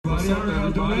up,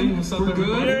 everybody? What's up,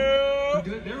 everybody? We're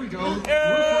good. There we go. We're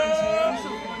friends here. It's a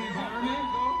fun environment.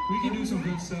 We can do some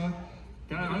good stuff.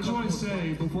 Guys, I just want to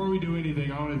say, before we do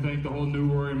anything, I want to thank the whole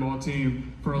New Roaring Mall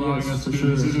team for allowing us to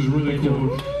do this. This is really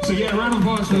cool. So yeah, round of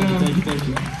applause for them. Thank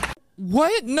you.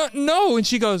 What? No. And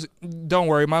she goes, don't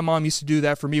worry, my mom used to do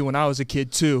that for me when I was a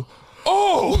kid too.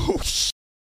 Oh,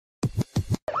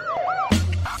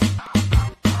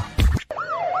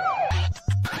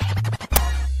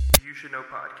 You Should Know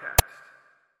podcast.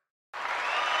 Oh,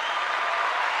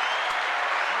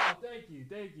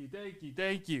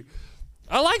 thank you.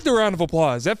 I like the round of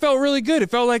applause. That felt really good. It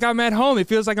felt like I'm at home. It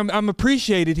feels like I'm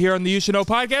appreciated here on the You Should Know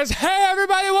podcast. Hey,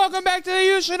 everybody, welcome back to the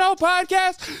You Should Know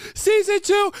podcast, season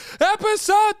 2,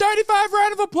 episode 35.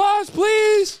 Round of applause,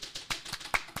 please.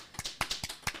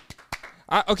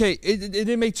 Okay, it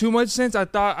didn't make too much sense. I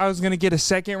thought I was going to get a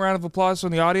second round of applause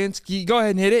from the audience. Go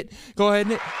ahead and hit it.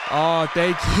 Oh,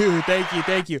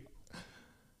 thank you.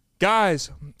 Guys,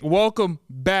 welcome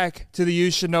back to the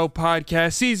You Should Know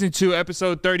podcast, season 2,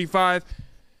 episode 35.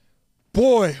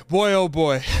 Boy, oh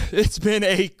boy, it's been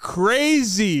a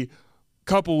crazy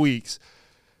couple weeks.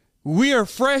 We are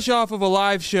fresh off of a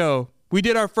live show. We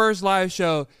did our first live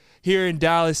show here in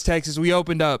Dallas, Texas. We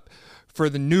opened up for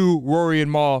the New Roaring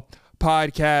Mall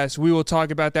podcast. We will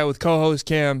talk about that with co-host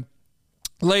Cam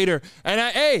later. And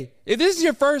hey, if this is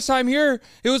your first time here,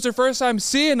 it was your first time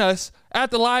seeing us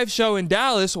at the live show in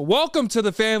Dallas, welcome to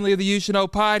the family of the You Should Know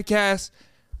podcast.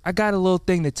 I got a little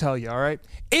thing to tell you, all right?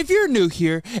 If you're new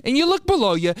here and you look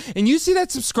below you and you see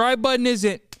that subscribe button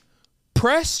isn't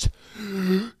pressed,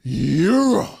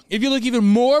 you're wrong. If you look even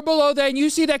more below that and you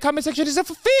see that comment section isn't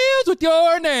fulfilled with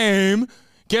your name,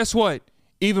 guess what?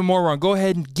 Even more wrong. Go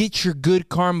ahead and get your good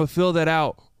karma. Fill that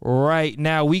out right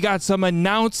now. We got some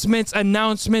announcements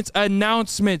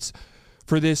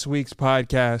for this week's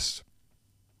podcast.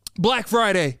 Black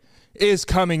Friday is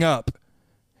coming up.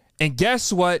 And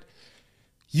guess what?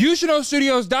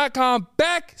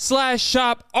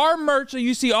 YouShouldKnowStudios.com/shop. Our merch that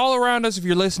you see all around us. If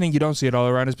you're listening, you don't see it all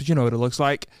around us, but you know what it looks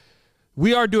like.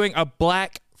 We are doing a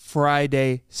Black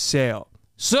Friday sale.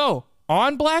 So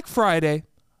on Black Friday,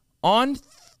 on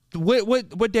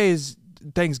what day is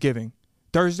Thanksgiving?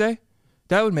 Thursday?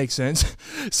 That would make sense.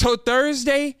 So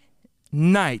Thursday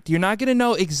night, you're not going to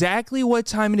know exactly what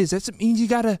time it is. That means you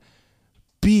got to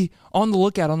be on the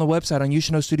lookout on the website on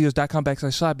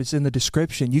YouShouldKnowStudios.com/shop. It's in the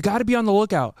description. You got to be on the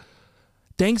lookout.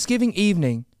 Thanksgiving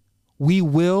evening, we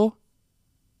will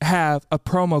have a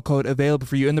promo code available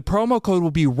for you. And the promo code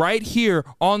will be right here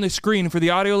on the screen. For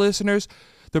the audio listeners,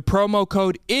 the promo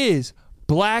code is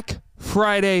Black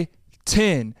Friday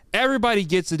 10. Everybody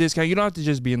gets a discount. You don't have to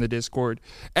just be in the Discord.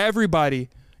 Everybody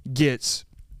gets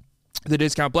the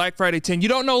discount. Black Friday 10. You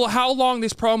don't know how long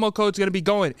this promo code is going to be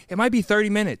going. It might be 30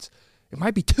 minutes. It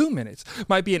might be 2 minutes. It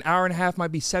might be an hour and a half.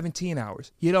 Might be 17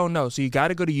 hours. You don't know. So you got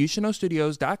to go to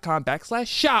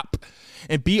YouShouldKnowStudios.com/shop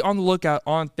and be on the lookout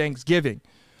on Thanksgiving.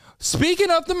 Speaking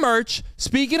of the merch, and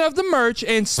speaking of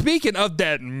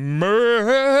that merch,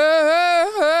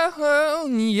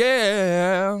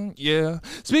 yeah.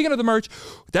 Speaking of the merch,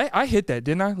 I hit that,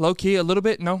 didn't I? Low key, a little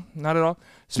bit? No, not at all.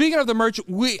 Speaking of the merch,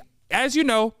 as you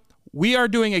know, we are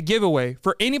doing a giveaway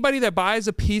for anybody that buys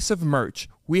a piece of merch.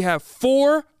 We have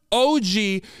 4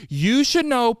 OG You Should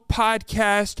Know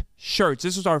podcast shirts.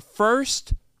 This was our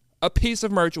first piece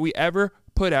of merch we ever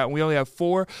put out. We only have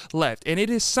 4 left, and it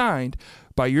is signed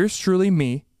by yours truly,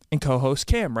 me, and co-host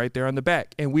Cam right there on the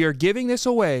back. And we are giving this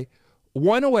away,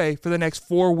 one away for the next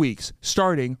 4 weeks,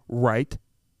 starting right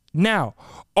now.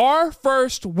 Our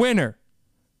first winner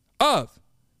of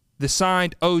the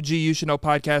signed OG You Should Know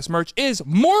podcast merch is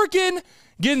Morgan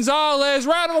Gonzalez.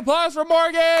 Round of applause for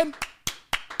Morgan.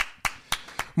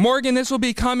 Morgan, this will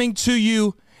be coming to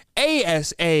you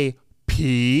ASAP.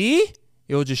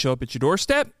 It will just show up at your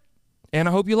doorstep, and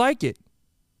I hope you like it.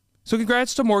 So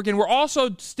congrats to Morgan. We're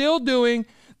also still doing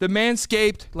the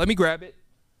Manscaped. Let me grab it.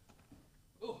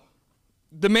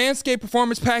 The Manscaped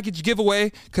Performance Package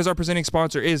giveaway, because our presenting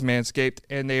sponsor is Manscaped,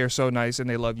 and they are so nice, and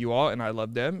they love you all, and I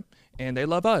love them, and they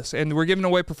love us. And we're giving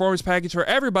away Performance Package for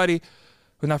everybody.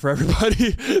 Well, not for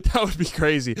everybody. That would be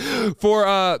crazy.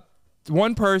 For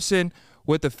one person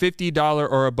with a $50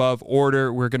 or above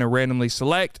order, we're going to randomly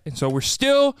select. And so we're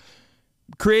still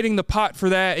creating the pot for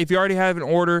that. If you already have an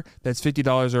order that's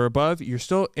 $50 or above, you're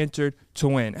still entered to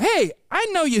win. Hey, I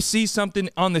know you see something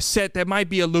on the set that might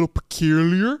be a little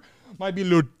peculiar, might be a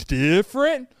little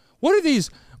different. What are these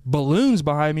balloons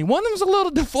behind me? One of them's a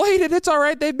little deflated. It's all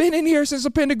right. They've been in here since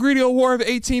the Pendigredo War of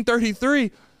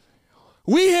 1833.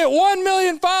 We hit 1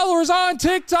 million followers on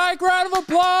TikTok. Round of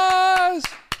applause.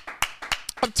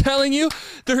 I'm telling you,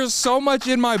 there's so much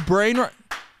in my brain right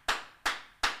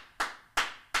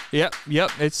Yep.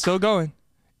 It's still going.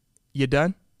 You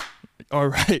done? All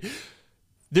right.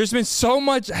 There's been so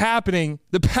much happening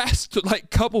the past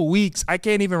couple weeks. I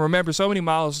can't even remember. So many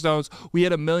milestones. We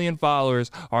had 1 million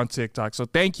followers on TikTok. So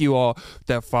thank you all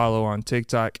that follow on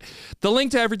TikTok. The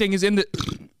link to everything is in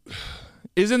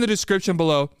the description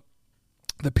below.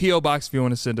 The P.O. box if you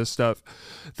want to send us stuff.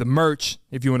 The merch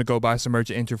if you want to go buy some merch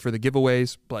and enter for the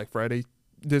giveaways. Black Friday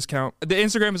discount. The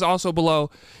Instagram is also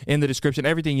below in the description.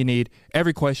 Everything you need,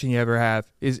 every question you ever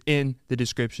have is in the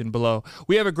description below.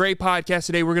 We have a great podcast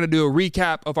today. We're going to do a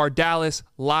recap of our Dallas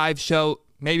live show.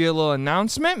 Maybe a little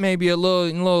announcement, maybe a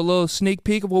little sneak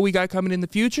peek of what we got coming in the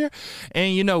future.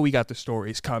 And you know we got the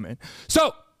stories coming.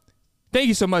 So thank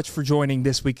you so much for joining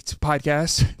this week's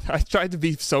podcast. I tried to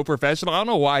be so professional. I don't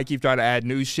know why I keep trying to add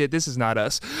new shit. This is not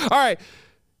us. All right.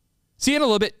 See you in a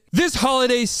little bit. This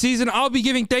holiday season, I'll be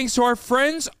giving thanks to our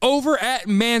friends over at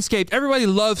Manscaped. Everybody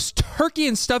loves turkey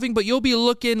and stuffing, but you'll be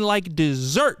looking like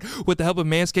dessert with the help of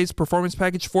Manscaped's Performance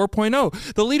Package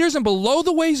 4.0. The leaders in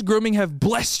below-the-waist grooming have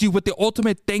blessed you with the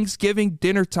ultimate Thanksgiving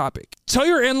dinner topic. Tell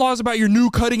your in-laws about your new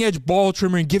cutting-edge ball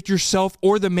trimmer and gift yourself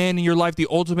or the man in your life the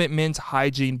ultimate men's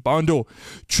hygiene bundle.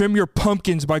 Trim your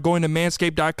pumpkins by going to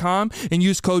manscaped.com and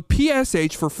use code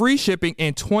PSH for free shipping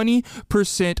and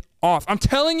 20% off. I'm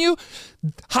telling you,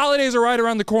 holidays are right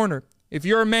around the corner. If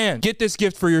you're a man, get this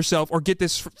gift for yourself or get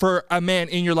this for a man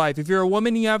in your life. If you're a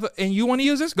woman and you want to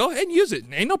use this, go ahead and use it.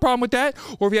 Ain't no problem with that.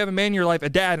 Or if you have a man in your life, a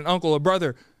dad, an uncle, a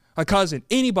brother, a cousin,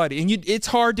 anybody, and it's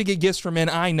hard to get gifts from men,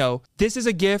 I know. This is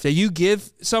a gift that you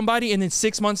give somebody, and then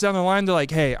 6 months down the line, they're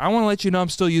like, hey, I want to let you know I'm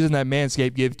still using that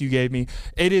Manscaped gift you gave me.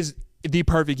 It is the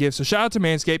perfect gift. So shout out to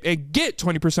Manscaped and get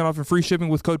 20% off and free shipping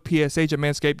with code PSH at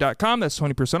manscaped.com. That's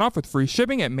 20% off with free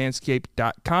shipping at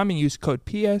manscaped.com and use code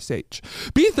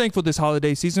PSH. Be thankful this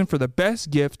holiday season for the best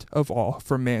gift of all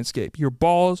from Manscaped. Your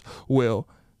balls will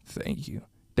thank you.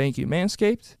 Thank you,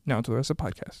 Manscaped. Now to the rest of the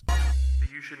podcast.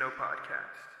 The You Should Know podcast.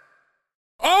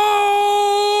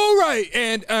 All right.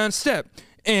 And step.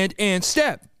 And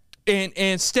step.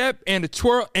 And step. And a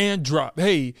twirl and drop.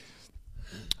 Hey.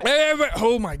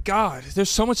 Oh my God! There's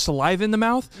so much saliva in the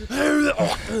mouth.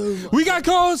 We got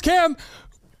calls, Cam.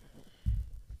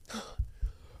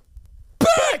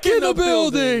 Back in the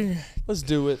building. Let's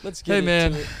do it. Let's get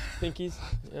man. to it. Pinkies.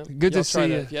 Yeah. Good to see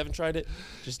you. If you haven't tried it,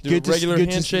 just do a regular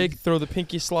handshake. Throw the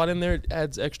pinky slot in there. It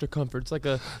adds extra comfort. It's like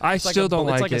a. I still don't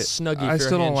like it. It's like a Snuggie. I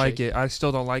still don't like it. I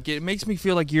still don't like it. It makes me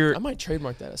feel like you're. I might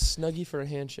trademark that. A Snuggie for a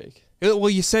handshake.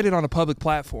 Well, you said it on a public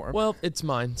platform. Well, it's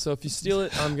mine. So if you steal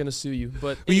it, I'm gonna sue you.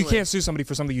 But anyway, you can't sue somebody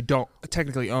for something you don't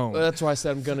technically own. Well, that's why I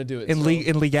said I'm gonna do it. In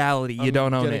legality, you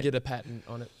don't own it. I'm gonna get a patent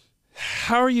on it.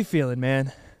 How are you feeling,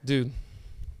 man? Dude.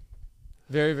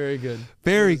 Very, very good.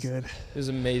 Very good. It was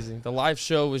amazing. The live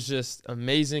show was just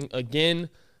amazing. Again,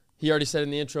 he already said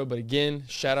in the intro, but again,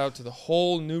 shout out to the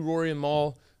whole New Rory and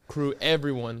Mal crew,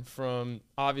 everyone from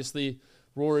obviously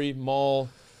Rory, Mal,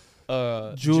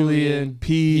 Julian,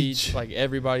 Peach, like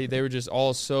everybody. They were just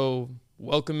all so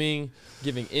welcoming,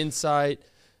 giving insight.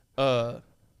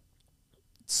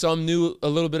 Some knew a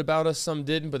little bit about us, some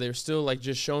didn't, but they were still like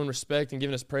just showing respect and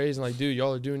giving us praise and like, dude,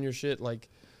 y'all are doing your shit. Like,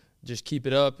 just keep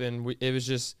it up. And it was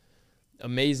just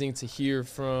amazing to hear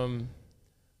from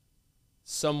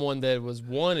someone that was,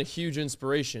 one, a huge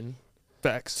inspiration.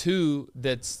 Facts. 2,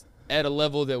 that's at a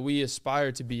level that we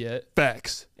aspire to be at.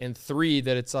 Facts. And 3,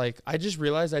 that it's like, I just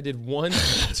realized I did 1,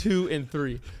 2, and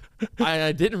 3.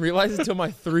 I didn't realize it until my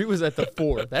 3 was at the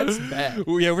 4. That's bad.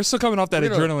 Yeah, we're still coming off that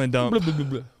adrenaline dump.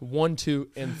 1, 2,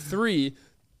 and 3,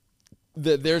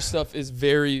 that their stuff is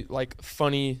very, like,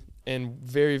 funny and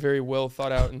very, very well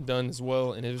thought out and done as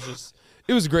well. And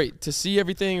it was great to see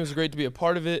everything. It was great to be a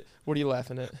part of it. What are you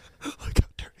laughing at? Look how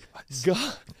dirty my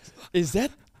God, is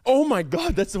that? Oh my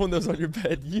God, that's the one that was on your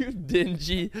bed. You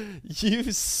dingy, you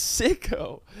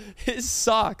sicko. His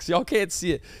socks, y'all can't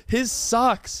see it. His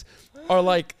socks are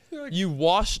like, you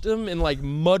washed them in like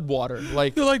mud water.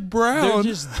 Like, they're like brown. They're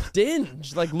just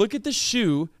dinged. Like, look at the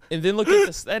shoe and then look at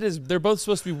this. They're both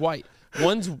supposed to be white.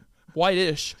 One's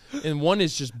whitish and one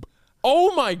is just,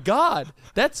 oh my God,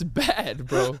 that's bad,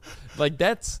 bro. Like,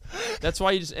 that's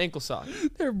why you just ankle sock.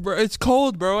 It's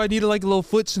cold, bro. I need a little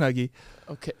foot snuggie.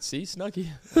 Okay, see, Snuggie.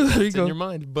 There it's in your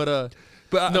mind. But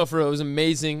no, for real, it was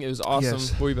amazing. It was awesome.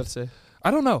 Yes. What were you about to say?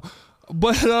 I don't know.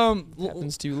 But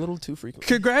happens to you a little too frequently.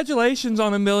 Congratulations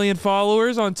on 1 million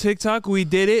followers on TikTok. We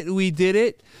did it.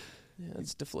 Yeah,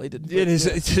 it's deflated. It is.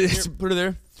 Yeah. It's Here, put it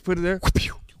there. Put it there.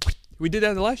 We did that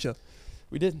at the live show.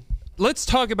 We did. let's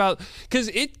talk about, because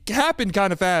it happened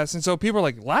kind of fast, and so people are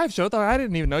like, live show? I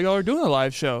didn't even know y'all were doing a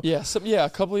live show. Yeah, a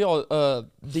couple of y'all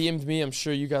DM'd me. I'm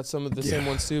sure you got some of the same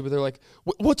ones too, but they're like,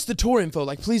 what's the tour info?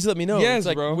 Like, please let me know. Yes, it's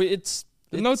like, bro. It's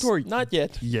no tour. Not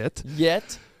yet.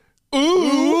 Yet.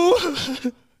 Ooh.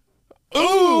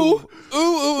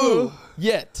 Ooh.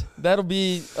 Yet. That'll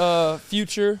be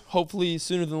future, hopefully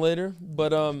sooner than later.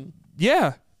 But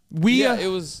yeah. it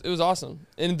was awesome.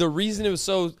 And the reason it was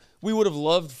we would have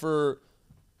loved for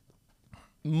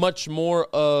much more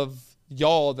of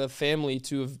y'all, the family,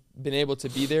 to have been able to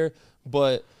be there,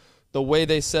 but the way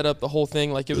they set up the whole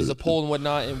thing, like it was a poll and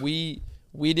whatnot, and we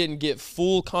didn't get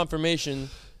full confirmation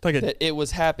that it was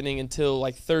happening until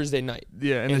like Thursday night.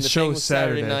 Yeah, and the show show was was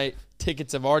Saturday night.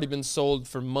 Tickets have already been sold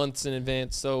for months in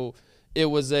advance, so it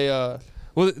was a.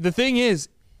 Well, the thing is,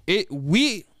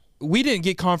 we didn't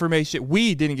get confirmation.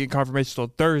 We didn't get confirmation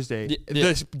until Thursday.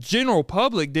 Yeah. The general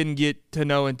public didn't get to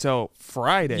know until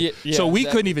Friday. Yeah, so we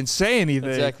exactly. couldn't even say anything.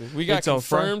 Exactly. We got until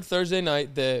confirmed Thursday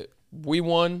night that we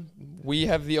won. We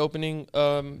have the opening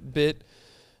bit,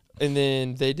 and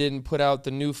then they didn't put out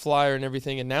the new flyer and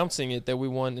everything announcing it that we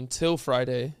won until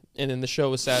Friday. And then the show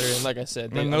was Saturday. And like I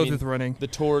said, running. The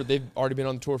tour, they've already been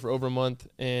on the tour for over a month,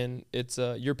 and it's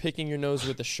you're picking your nose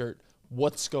with a shirt.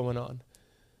 What's going on?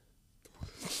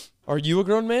 Are you a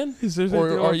grown man? Is there or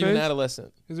anything on are my you face? an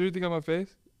adolescent? Is there anything on my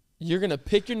face? You're going to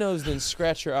pick your nose, then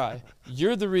scratch your eye.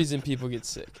 You're the reason people get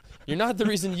sick. You're not the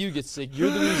reason you get sick.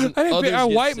 You're the reason others I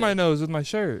get wiped sick. my nose with my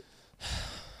shirt.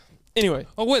 Anyway.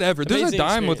 Oh, whatever. There's a Amazing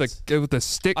dime experience. with a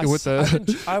stick with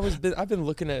a. I've been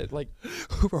looking at it like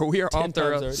we are 10 on the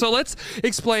times road. already. So let's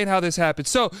explain how this happened.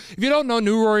 So if you don't know,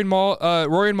 New Rory and Maul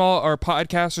are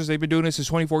podcasters. They've been doing this since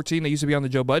 2014. They used to be on the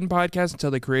Joe Budden podcast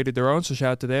until they created their own. So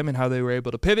shout out to them and how they were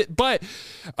able to pivot. But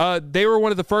they were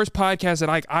one of the first podcasts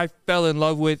that I fell in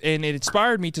love with, and it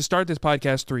inspired me to start this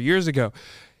podcast 3 years ago.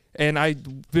 And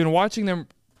I've been watching them.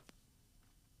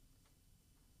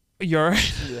 You all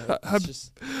right? Yeah,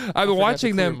 I've been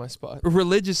watching them my spot.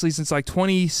 religiously since like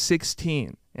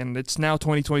 2016, and it's now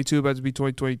 2022, about to be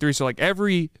 2023. So like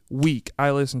every week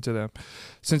I listen to them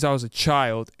since I was a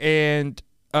child. And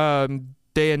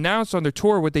they announced on their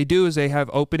tour, what they do is they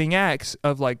have opening acts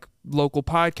of like local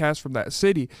podcasts from that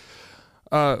city,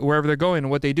 wherever they're going. And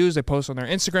what they do is they post on their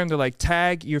Instagram. They're like,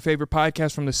 tag your favorite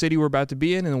podcast from the city we're about to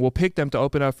be in, and we'll pick them to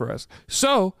open up for us.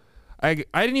 So I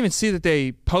didn't even see that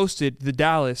they posted the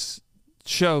Dallas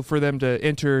show for them to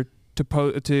enter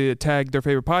to tag their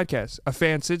favorite podcast. A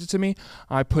fan sent it to me.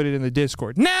 I put it in the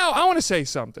Discord. Now I want to say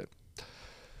something.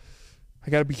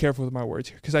 I got to be careful with my words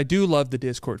here because I do love the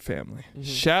Discord family. Mm-hmm.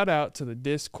 Shout out to the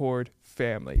Discord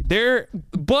family.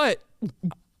 But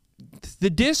the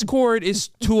Discord is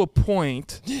to a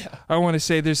point. Yeah. I want to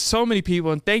say there's so many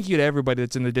people, and thank you to everybody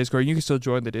that's in the Discord. You can still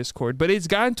join the Discord, but it's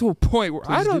gotten to a point where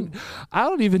I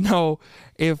don't even know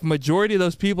if majority of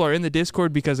those people are in the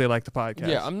Discord because they like the podcast.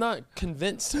 Yeah, I'm not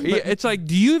convinced. It's like,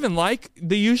 do you even like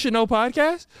the You Should Know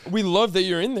podcast? We love that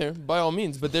you're in there, by all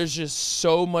means, but there's just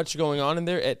so much going on in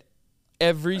there at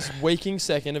every waking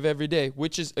second of every day,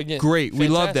 which is, again, great. Fantastic.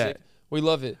 We love that. We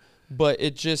love it, but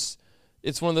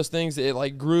it's one of those things that it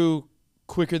like grew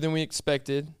quicker than we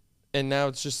expected, and now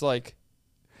it's just like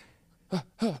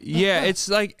yeah, it's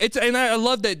like and I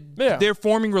love that they're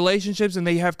forming relationships and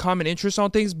they have common interests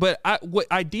on things. But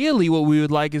ideally what we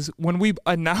would like is when we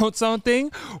announce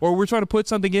something or we're trying to put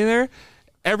something in there,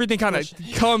 everything kind of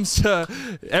comes to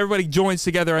everybody joins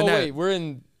together on that. Wait, we're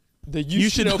in the You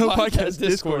Should Know podcast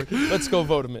Discord. Let's go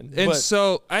vote them in. And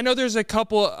so I know there's a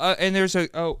couple, and there's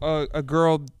a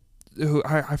girl who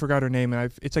I forgot her name,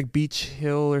 and it's like Beach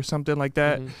Hill or something like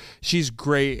that. Mm-hmm. She's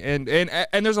great, and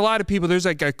there's a lot of people. There's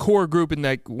like a core group, and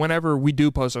like whenever we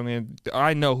do post something,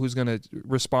 I know who's gonna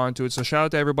respond to it. So shout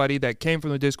out to everybody that came from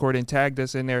the Discord and tagged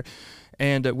us in there,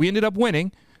 and we ended up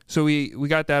winning. So we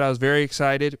got that. I was very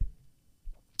excited.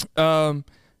 So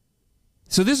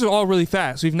this is all really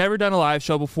fast. We've never done a live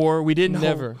show before. We didn't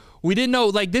know,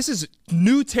 like, this is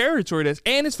new territory to us,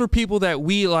 and it's for people that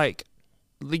we like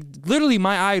literally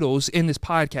my idols in this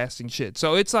podcasting shit.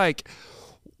 So it's like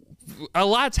a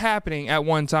lot's happening at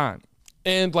one time.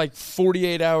 And like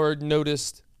 48-hour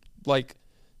notice, like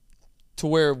to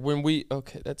where when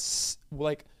that's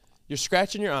like you're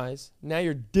scratching your eyes, now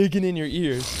you're digging in your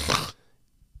ears.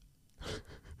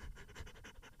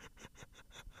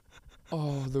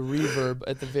 Oh, the reverb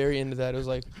at the very end of that, it was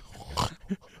like,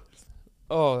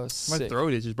 oh, sick. My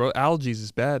throat itches, bro. Allergies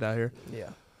is bad out here. Yeah.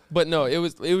 But no, it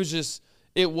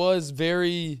was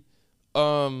very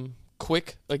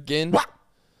quick again. What?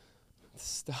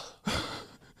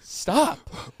 Stop.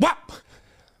 What?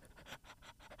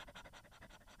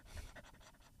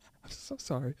 so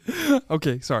sorry.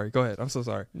 Okay, sorry. Go ahead. I'm so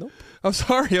sorry. Nope. I'm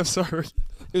sorry. I'm sorry.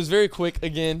 It was very quick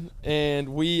again, and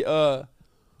we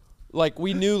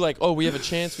knew like, oh, we have a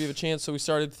chance. So we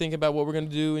started thinking about what we're gonna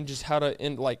do and just how to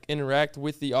interact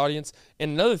with the audience.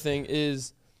 And another thing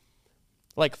is,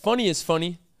 like, funny is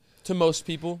funny to most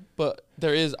people, but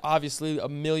there is obviously a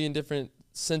million different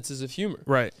senses of humor.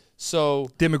 Right. So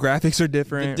demographics are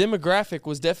different. The demographic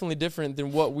was definitely different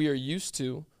than what we are used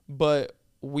to, but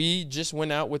we just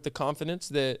went out with the confidence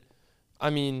that, I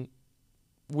mean,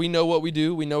 we know what we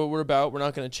do, we know what we're about, we're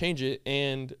not going to change it,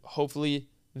 and hopefully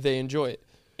they enjoy it.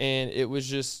 And it was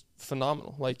just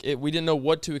phenomenal. Like, we didn't know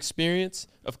what to experience.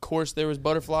 Of course, there was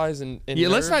butterflies and yeah,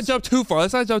 let's not jump too far.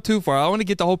 I want to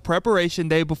get the whole preparation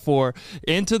day before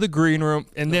into the green room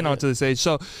and then onto the stage.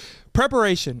 So,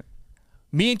 preparation.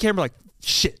 Me and Cam were like,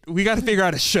 shit, we got to figure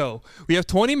out a show. We have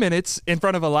 20 minutes in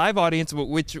front of a live audience,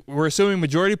 which we're assuming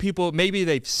majority of people, maybe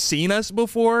they've seen us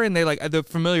before and they like the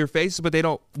familiar faces, but they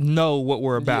don't know what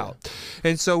we're about.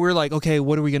 Yeah. And so we're like, okay,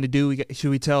 what are we going to do?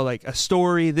 Should we tell like a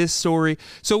story, this story?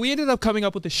 So we ended up coming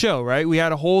up with a show, right? We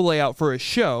had a whole layout for a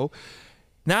show.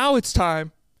 Now it's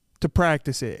time to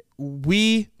practice it.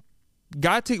 When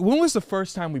was the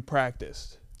first time we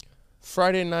practiced?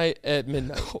 Friday night at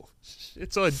midnight.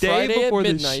 It's a day before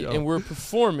the show. And we're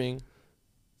performing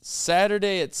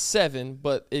Saturday at 7,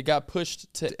 but it got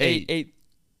pushed to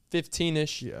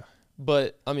 8:15ish. Yeah.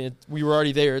 But, I mean, we were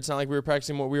already there. It's not like we were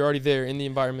practicing more. We were already there in the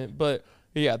environment. But,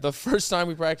 yeah, the first time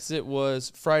we practiced it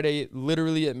was Friday,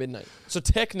 literally at midnight. So,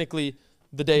 technically,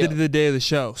 the day of the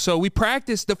show. So, we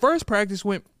practiced. The first practice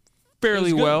went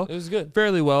fairly well. It was good.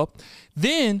 Fairly well.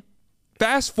 Then,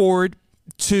 fast forward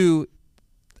to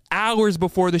hours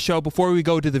before the show, before we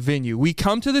go to the venue, we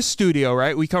come to the studio,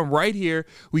 right? We come right here.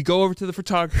 We go over to the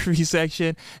photography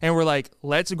section, and we're like,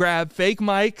 let's grab fake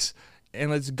mics,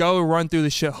 and let's go run through the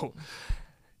show.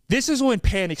 This is when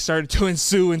panic started to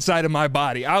ensue inside of my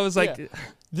body. I was like,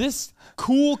 this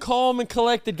cool, calm, and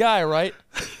collected guy, right?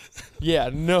 Yeah,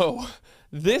 no.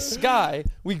 This guy,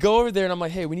 we go over there, and I'm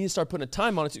like, hey, we need to start putting a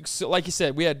time on it. So, like you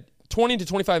said, we had 20 to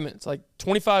 25 minutes. Like,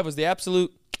 25 was the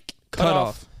absolute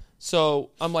cutoff. So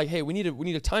I'm like, hey, we need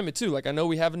to time it too. Like, I know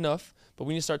we have enough, but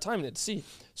we need to start timing it to see.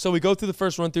 So we go through the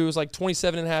first run through. It was like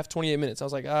 27 and a half, 28 minutes. I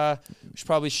was like, we should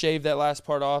probably shave that last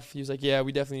part off. He was like, yeah,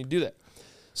 we definitely need to do that.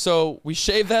 So we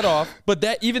shaved that off. But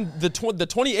that even the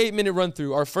 28-minute run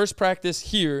through, our first practice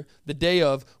here, the day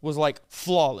of, was like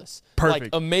flawless.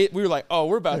 Perfect. Like, we were like, oh,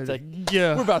 we're about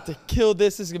to kill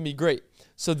this. This is gonna be great.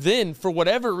 So then, for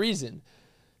whatever reason,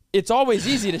 it's always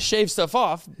easy to shave stuff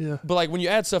off, but like when you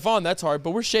add stuff on, that's hard.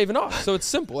 But we're shaving off, so it's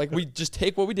simple. Like, we just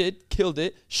take what we did, killed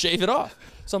it, shave it off.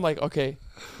 So I'm like, okay,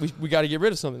 we got to get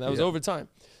rid of something. That was over time.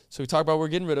 So we talk about what we're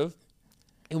getting rid of,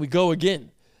 and we go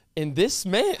again. And this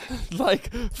man,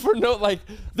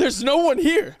 there's no one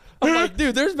here. I'm like,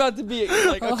 dude, there's about to be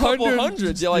like a couple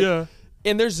hundreds.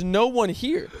 And there's no one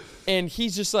here. And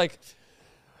he's just like,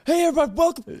 hey, everybody,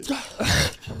 welcome.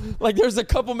 Like, there's a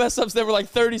couple mess ups that were like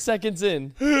 30 seconds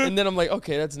in. And then I'm like,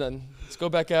 okay, that's nothing. Let's go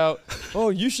back out. Oh,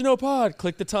 you should know pod.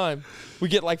 Click the time. We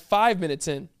get like 5 minutes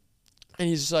in. And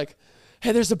he's just like,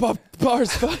 hey, there's a bar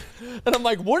spot. And I'm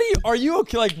like, are you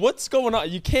okay? Like, what's going on?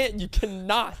 You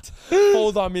cannot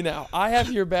hold on me now. I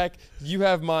have your back. You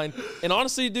have mine. And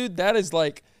honestly, dude, that is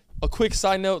like a quick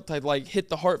side note to like hit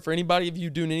the heart for anybody of you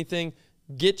doing anything.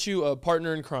 Get you a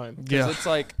partner in crime. Because it's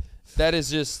like, that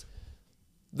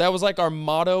was like our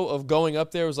motto of going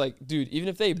up there. Was like, dude, even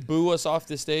if they boo us off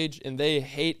the stage and they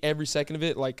hate every second of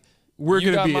it, like,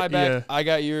 you got my back, I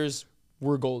got yours,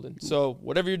 we're golden. So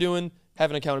whatever you're doing, have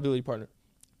an accountability partner.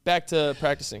 Back to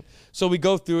practicing. So we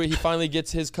go through it. He finally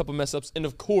gets his couple mess ups. And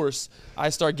of course, I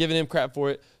start giving him crap for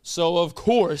it. So of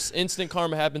course, instant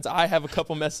karma happens. I have a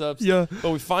couple mess ups. Yeah.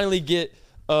 But we finally get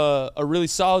a really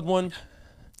solid one.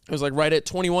 It was like right at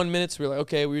 21 minutes. We were like,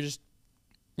 okay, we were just,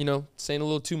 saying a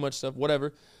little too much stuff,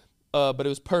 whatever. But it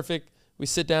was perfect. We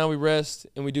sit down, we rest,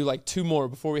 and we do like 2 more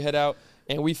before we head out.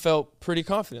 And we felt pretty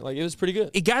confident. Like, it was pretty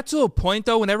good. It got to a point,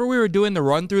 though, whenever we were doing the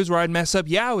run-throughs where I'd mess up,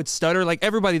 I would stutter. Like,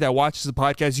 everybody that watches the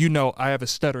podcast, I have a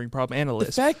stuttering problem and a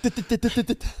lisp. The fact that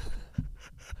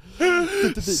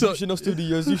you should know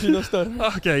studios, you should know stutter.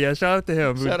 Okay, yeah, shout out to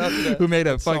him. Who made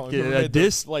a fucking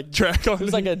diss track on it. It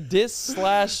was like a diss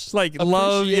 / like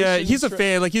love. Yeah, he's a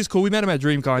fan. Like, he's cool. We met him at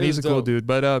DreamCon. He's a cool dude.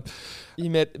 But he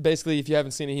met, basically, if you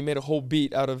haven't seen it, he made a whole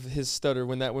beat out of his stutter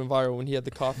when that went viral, when he had the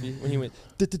coffee, when he went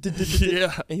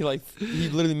yeah, and he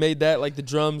literally made that, like, the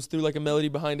drums threw like a melody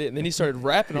behind it, and then he started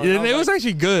rapping on it. And it was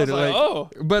actually good.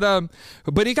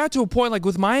 But it got to a point, like,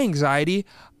 with my anxiety,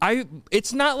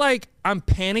 it's not like I'm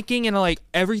panicking and like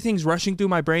everything's rushing through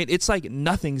my brain. It's like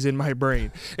nothing's in my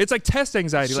brain. It's like test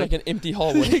anxiety. It's like an empty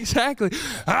hallway. Exactly.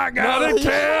 I got a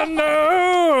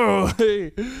candle.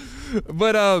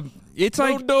 But it's No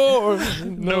like doors,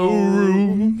 no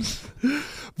rooms.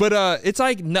 But it's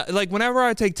like whenever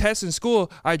I take tests in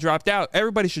school, I dropped out.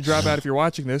 Everybody should drop out if you're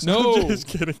watching this. No. I'm just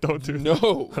kidding. Don't do that.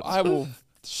 No, I will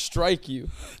strike you.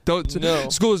 Don't. No.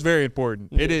 School is very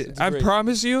important. Yes, It is. it's I great.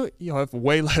 promise you, you'll have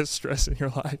way less stress in your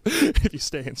life if you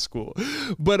stay in school.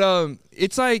 But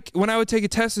it's like when I would take a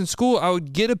test in school, I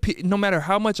would get no matter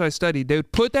how much I studied, they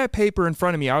would put that paper in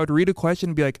front of me. I would read a question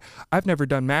and be like, I've never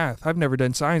done math. I've never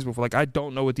done science before. Like I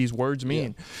don't know what these words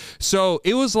mean. Yeah. So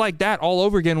it was like that all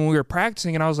over again when we were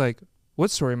practicing, and I was like, what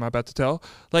story am I about to tell?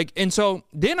 Like, and so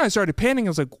then I started panicking. I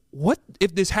was like, what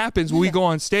if this happens when we go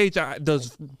on stage?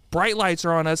 Those bright lights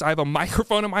are on us. I have a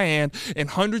microphone in my hand, and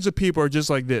hundreds of people are just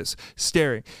like this,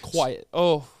 staring. Quiet.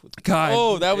 Oh, God.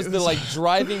 Oh, that was the like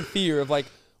driving fear of like,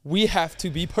 we have to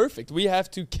be perfect. We have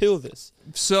to kill this.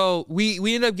 So we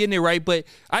ended up getting it right, but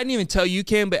I didn't even tell you,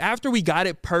 Cam. But after we got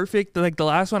it perfect, like the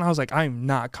last one, I was like, I'm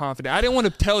not confident. I didn't want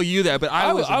to tell you that, but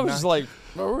I was just like,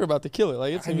 bro, we're about to kill it.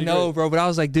 Like it's I gonna be know, great. bro, but I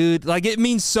was like, dude, like it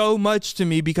means so much to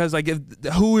me because like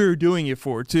who we were doing it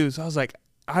for too. So I was like,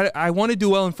 I want to do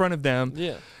well in front of them,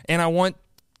 Yeah. and I want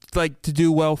like to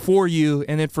do well for you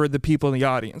and then for the people in the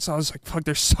audience. So I was like, fuck,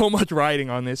 there's so much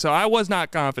writing on this. So I was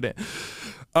not confident.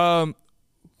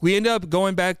 We end up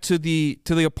going back to the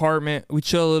apartment. We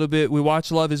chill a little bit. We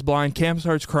watch Love Is Blind. Cam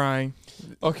starts crying.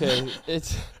 Okay,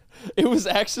 he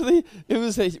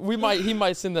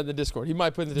might send that in the Discord. He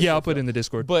might put it in the Discord. Yeah, I'll put it in the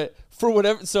Discord. But for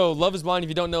whatever, so Love Is Blind, if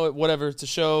you don't know it, whatever, it's a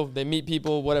show. They meet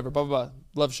people, whatever, blah, blah, blah.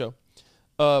 Love show.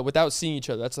 Without seeing each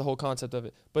other. That's the whole concept of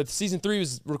it. But season 3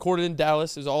 was recorded in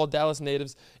Dallas. It was all Dallas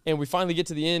natives. And we finally get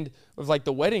to the end of like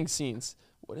the wedding scenes.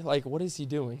 What is he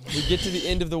doing? We get to the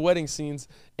end of the wedding scenes,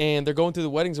 and they're going through the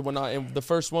weddings and whatnot. And the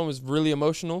first one was really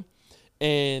emotional.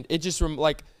 And it just,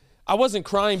 I wasn't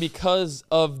crying because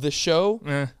of the show.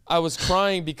 I was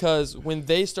crying because when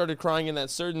they started crying in that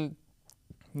certain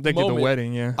They get the moment,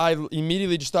 wedding, yeah. I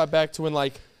immediately just thought back to when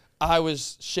like I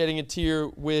was shedding a tear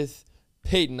with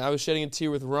Peyton. I was shedding a tear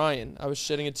with Ryan. I was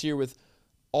shedding a tear with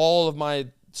all of my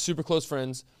super close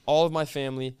friends, all of my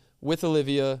family, with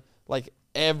Olivia, like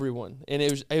everyone. And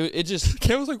it just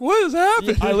Cam was like, what is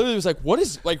happening? I literally was like,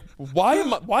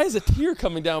 why is a tear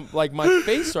coming down like my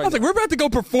face right I was like, now? we're about to go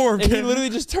perform, And he Cam. literally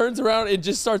just turns around and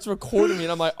just starts recording me,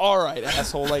 and I'm like, all right,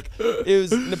 asshole. Like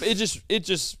it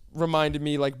just reminded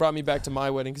me, like brought me back to my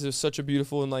wedding because it was such a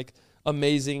beautiful and like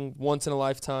amazing once in a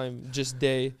lifetime just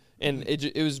day. And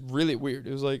it was really weird.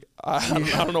 It was like, I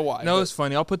don't know why. No, it's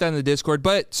funny. I'll put that in the Discord.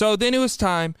 But so then it was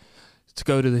time to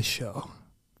go to the show.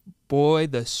 Boy,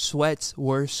 the sweats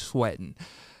were sweating.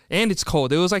 And it's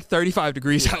cold. It was like 35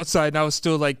 degrees outside, and I was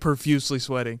still like profusely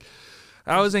sweating.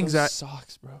 I was Those anxiety.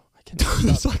 socks, bro. I The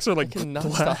cannot stop. socks are I like cannot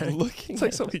black. stop looking. It's like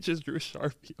at somebody just drew a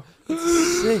Sharpie.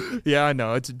 them. Sick. Yeah, I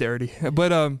know. It's dirty.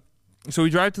 But so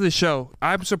we drive to the show.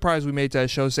 I'm surprised we made it to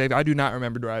that show safe. I do not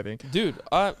remember driving. Dude,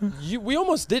 we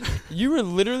almost did. You were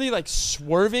literally like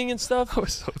swerving and stuff. I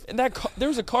was so And there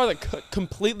was a car that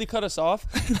completely cut us off.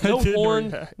 I No didn't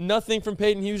horn, react. nothing from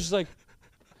Peyton. He was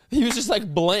just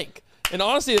like blank. And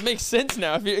honestly, it makes sense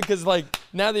now because like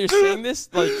now that you're saying this,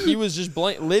 like he was just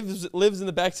blank. Lives in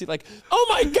the backseat like, oh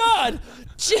my god,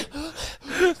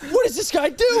 what is this guy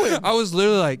doing? I was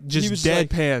literally like just He was like-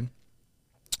 deadpan.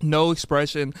 No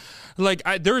expression. Like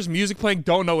there was music playing,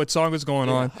 don't know what song was going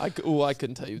on. I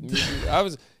couldn't tell you. The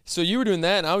music. So you were doing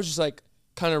that, and I was just like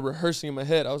kind of rehearsing in my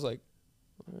head. I was like,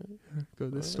 Go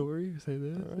this story, say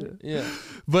this. right. Yeah.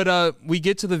 But we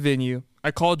get to the venue.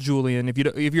 I called Julian.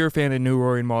 If you're a fan of New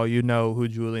Roaring Mall, you know who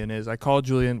Julian is. I called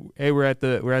Julian. Hey, we're at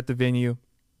the venue,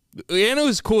 and it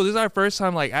was cool. This is our first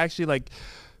time like actually like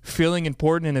feeling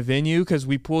important in a venue because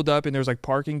we pulled up and there was like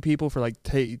parking people for like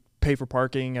pay for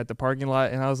parking at the parking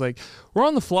lot, and I was like, we're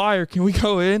on the flyer. Can we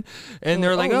go in? And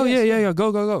they're like, oh yes. yeah,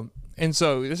 go. And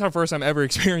so this is our first time ever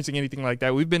experiencing anything like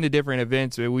that. We've been to different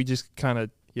events, but we just kind of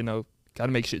got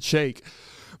to make shit shake.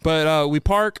 But we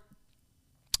park.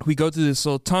 We go through this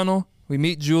little tunnel. We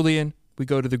meet Julian. We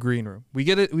go to the green room. We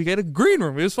get a green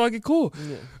room. It was fucking cool.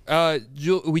 Yeah.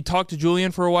 We talked to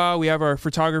Julian for a while. We have our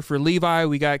photographer Levi.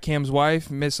 We got Cam's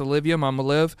wife, Miss Olivia, Mama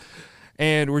Liv,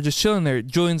 and we're just chilling there.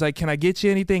 Julian's like, "Can I get you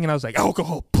anything?" And I was like,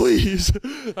 "Alcohol, please."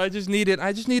 I just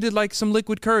needed like some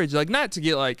liquid courage, like not to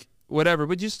get like whatever,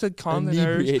 but just to calm the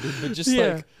nerves. Inebriated, but just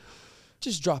like,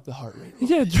 just drop the heart rate.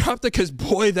 Yeah, dropped it because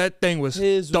boy, that thing was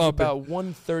His was thumping. about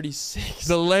 136.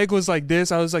 The leg was like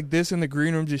this. I was like this in the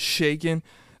green room, just shaking.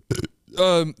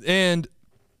 And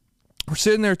we're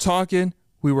sitting there talking.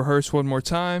 We rehearsed one more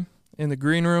time in the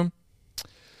green room.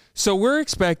 So we're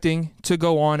expecting to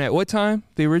go on at what time?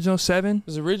 The original 7? It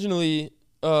was originally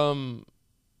 8.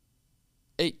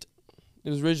 It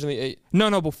was originally 8.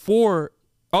 No, before.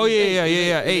 Oh, yeah,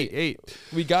 Eight. 8.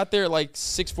 We got there at like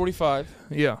 6:45.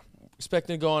 Yeah.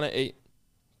 Expecting to go on at 8.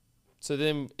 So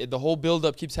then the whole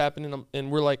build-up keeps happening,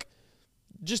 and we're like,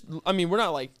 we're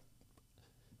not like,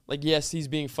 yes, he's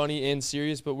being funny and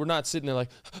serious, but we're not sitting there like.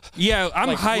 Yeah, I'm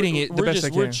like, hiding it the best I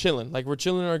can. We're chilling. Like, we're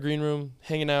chilling in our green room,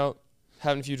 hanging out,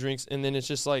 having a few drinks, and then it's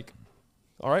just like,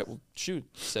 all right, well, shoot,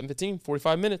 7:15,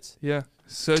 45 minutes. Yeah.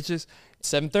 So it's just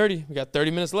 7:30, we got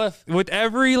 30 minutes left. with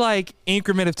every like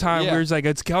increment of time, Yeah. we're just like,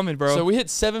 it's coming, bro. So we hit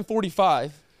 7:45,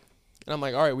 and I'm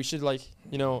like, all right, we should like,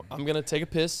 I'm gonna take a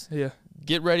piss, yeah.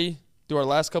 get ready, do our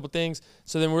last couple things.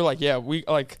 So then we're like, yeah, we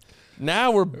like,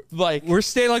 now we're like, We're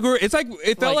staying like it's like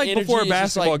it felt like energy before a is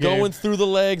just, basketball like, game. going through the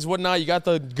legs, whatnot. You got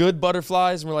the good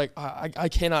butterflies, and we're like, I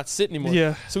cannot sit anymore.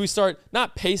 Yeah. So we start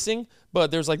not pacing,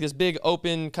 but there's like this big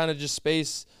open kind of just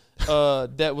space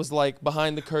that was like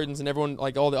behind the curtains, and everyone,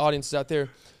 like all the audience is out there.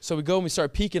 So we go and we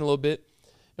start peeking a little bit,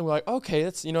 and we're like, okay,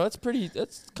 that's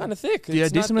that's kind of thick. Yeah,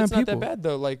 It's decent amount of It's not people. that bad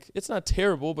though. Like, it's not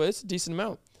terrible, but it's a decent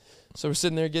amount. So we're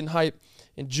sitting there getting hype,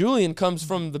 and Julian comes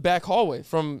from the back hallway,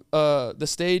 from the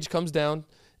stage, comes down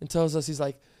and tells us, he's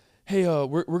like, hey,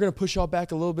 we're gonna push y'all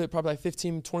back a little bit, probably like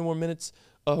 15, 20 more minutes.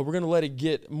 We're gonna let it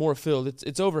get more filled.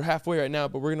 It's over halfway right now,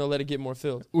 but we're gonna let it get more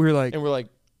filled. We're like, And we're like,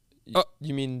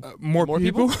 you mean more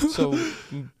people? So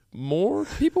more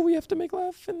people we have to make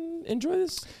laugh and enjoy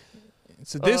this?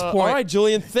 So at this point, all right,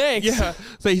 Julian, thanks. yeah.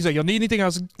 So he's like, "You'll need anything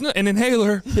else?" An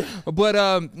inhaler. Yeah. But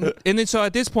and then so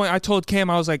at this point, I told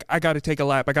Cam, I was like, "I got to take a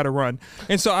lap. I got to run."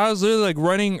 And so I was literally like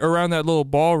running around that little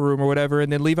ballroom or whatever.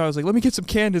 And then Levi was like, "Let me get some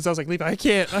candidates." I was like, "Levi, I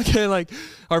can't." Like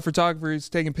our photographer is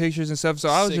taking pictures and stuff. So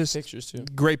I was Sick just pictures too.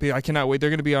 great. I cannot wait.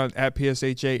 They're gonna be on at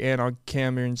PSHA and on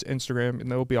Cameron's Instagram,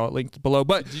 and they'll be all linked below.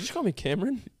 But Did you just call me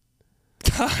Cameron?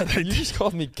 God, You just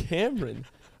called me Cameron.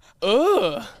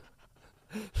 Ugh.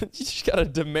 You just gotta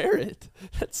demerit.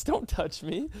 Don't touch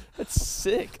me. That's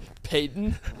sick.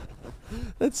 Peyton.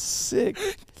 That's sick.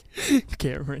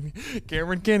 Cameron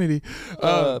Kennedy.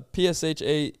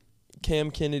 PSHA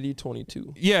Cam Kennedy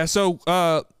 22. Yeah, so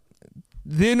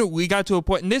then we got to a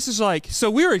point, and this is like, so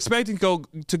we were expecting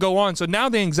to go on. So now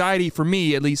the anxiety for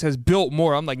me, at least, has built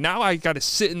more. I'm like, now I got to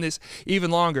sit in this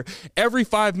even longer. Every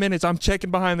 5 minutes, I'm checking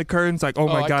behind the curtains, like, oh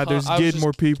my God, there's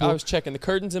more people. I was checking the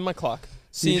curtains in my clock.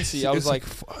 CNC. I was like,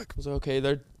 fuck. I was like, okay,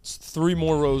 there's 3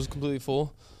 more rows completely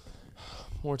full.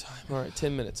 More time. All right,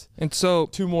 10 minutes. And so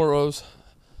 2 more rows.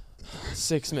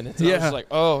 6 minutes. Yeah. I was just like,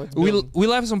 oh, it's we building.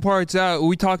 left some parts out.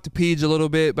 We talked to Peach a little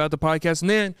bit about the podcast, and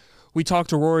then we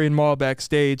talked to Rory and Maul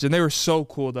backstage, and they were so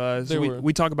cool to us. They were.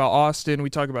 We talk about Austin, we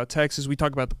talk about Texas, we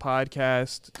talk about the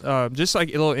podcast, just like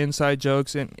little inside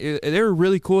jokes, and they were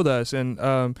really cool to us.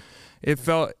 And it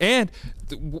felt, and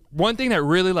one thing that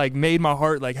really like made my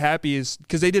heart like happy is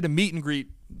because they did a meet and greet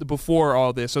before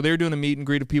all this. So they were doing a meet and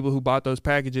greet of people who bought those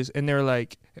packages, and they're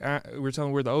like, we're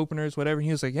telling we're the openers, whatever. And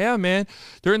he was like, yeah, man,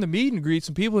 during the meet and greet,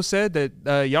 some people said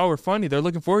that y'all were funny. They're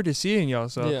looking forward to seeing y'all.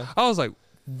 So Yeah. I was like,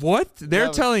 what? They're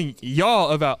telling y'all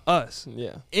about us.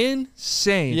 Yeah.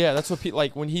 Insane. Yeah, that's what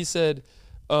like when he said,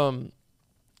 when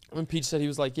Peach said, he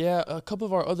was like, yeah, a couple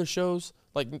of our other shows,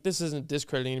 like, this isn't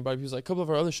discrediting anybody. He was like, a couple of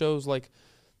our other shows, like,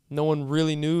 no one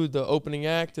really knew the opening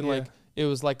act, and like it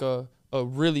was like a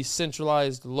really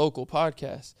centralized local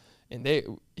podcast. And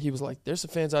he was like, there's some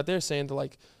fans out there saying to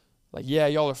like yeah,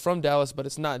 y'all are from Dallas, but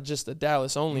it's not just the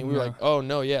Dallas only. And we were like, oh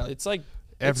no, yeah, it's like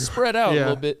it's spread out a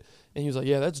little bit. And he was like,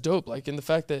 yeah, that's dope. Like, in the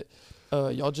fact that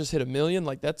y'all just hit 1 million,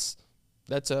 like that's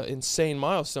an insane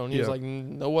milestone. He was like,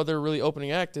 no other really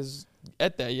opening act is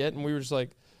at that yet. And we were just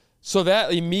like, so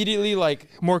that immediately,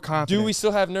 like, more confident. Do we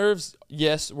still have nerves?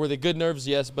 Yes. Were they good nerves?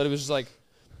 Yes. But it was like,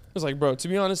 bro, to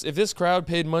be honest, if this crowd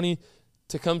paid money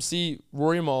to come see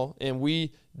Rory Maul and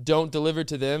we don't deliver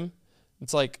to them,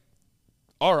 it's like,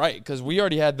 all right, because we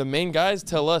already had the main guys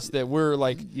tell us that we're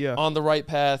like on the right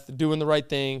path, doing the right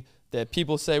thing, that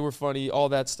people say we're funny, all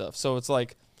that stuff. So it's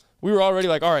like, we were already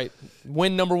like, all right,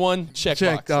 win number 1, check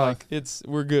box. Like,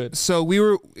 we're good. So it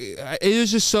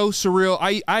was just so surreal.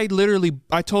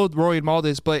 I told Rory and Maul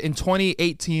this, but in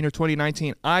 2018 or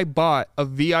 2019, I bought a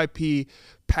VIP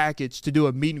package to do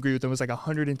a meet and greet with them. It was like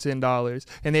 $110,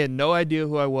 and they had no idea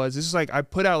who I was. This is like, I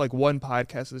put out like 1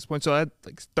 podcast at this point, so I had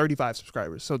like 35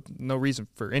 subscribers, so no reason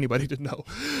for anybody to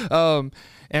know.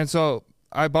 And so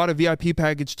I bought a VIP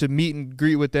package to meet and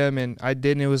greet with them, and I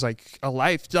did, and it was like a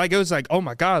life. Like, it was like, oh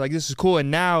my God, like, this is cool.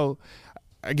 And now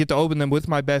I get to open them with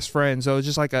my best friend. So it was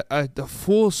just like a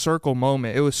full circle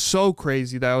moment. It was so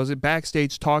crazy that I was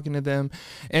backstage talking to them.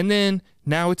 And then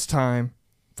now it's time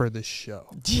for the show.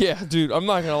 Yeah, dude, I'm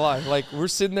not gonna lie. Like, we're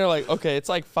sitting there like, okay, it's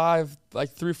like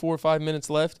 3, 4, 5 minutes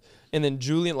left, and then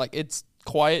Julian, like, it's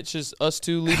quiet, it's just us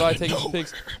two, Levi taking some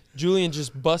pics. Julian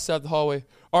just busts out the hallway.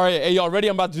 All right, hey, y'all ready?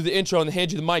 I'm about to do the intro and then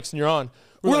hand you the mics and you're on.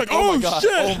 We're like, oh my God,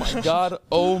 shit. oh my God,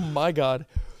 oh my God.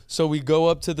 So we go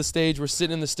up to the stage, we're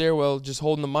sitting in the stairwell just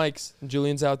holding the mics, and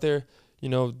Julian's out there, you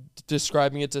know,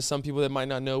 describing it to some people that might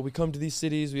not know. We come to these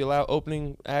cities, we allow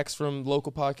opening acts from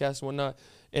local podcasts and whatnot,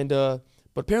 and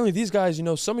but apparently these guys, you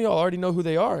know, some of y'all already know who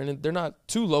they are, and they're not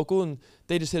too local, and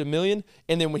they just hit 1 million.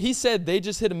 And then when he said they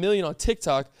just hit 1 million on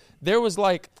TikTok, there was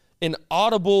like an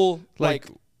audible like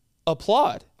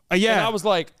applaud. Yeah. And I was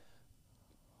like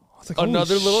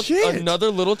another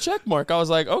little check mark. I was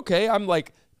like, okay. I'm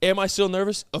like, am I still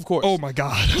nervous? Of course. Oh my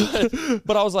God.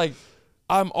 But I was like,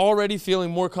 I'm already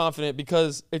feeling more confident,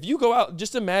 because if you go out,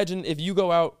 just imagine if you go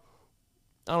out,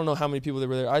 I don't know how many people there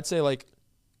were there. I'd say like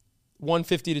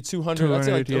 150 to 200. I'd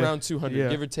say like around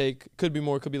 200, give or take. Could be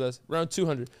more, could be less. Around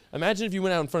 200. Imagine if you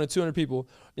went out in front of 200 people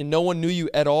and no one knew you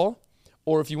at all,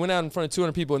 or if you went out in front of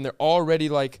 200 people and they're already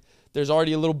like, there's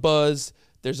already a little buzz.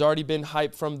 There's already been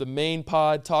hype from the main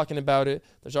pod talking about it.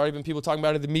 There's already been people talking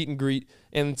about it at the meet and greet,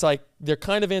 and it's like they're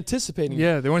kind of anticipating.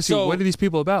 Yeah, they want to see what are these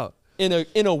people about. In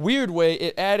a weird way,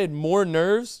 it added more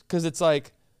nerves, because it's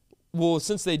like, well,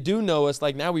 since they do know us,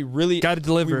 like now we really got to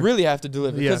deliver. We really have to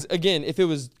deliver. Because again, if it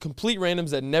was complete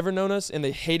randoms that never known us and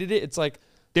they hated it, it's like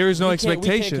there is no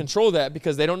expectation. We can't control that,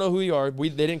 because they don't know who we are. They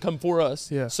didn't come for us.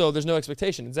 Yeah. So there's no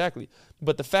expectation. Exactly.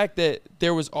 But the fact that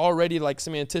there was already like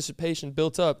some anticipation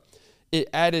built up, it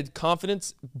added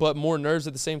confidence, but more nerves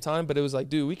at the same time. But it was like,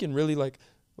 dude, we can really like,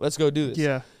 let's go do this.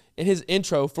 Yeah. In his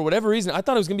intro, for whatever reason, I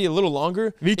thought it was gonna be a little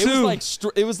longer. Me too.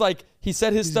 It was like he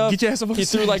said his stuff. Get your ass up on he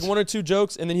threw like stage. 1 or 2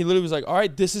 jokes, and then he literally was like, "All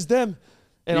right, this is them,"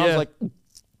 and I was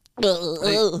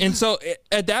like, and so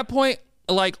at that point,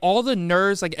 like all the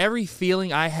nerves, like every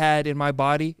feeling I had in my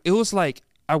body, it was like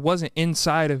I wasn't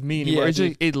inside of me anymore.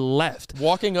 Yeah, it left.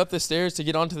 Walking up the stairs to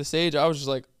get onto the stage, I was just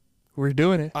like, we're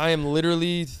doing it. I am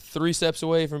literally 3 steps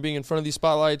away from being in front of these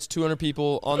spotlights, 200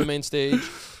 people on the main stage,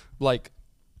 like,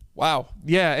 wow.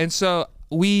 Yeah, and so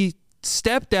we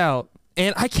stepped out,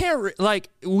 and I can't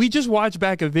we just watched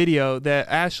back a video that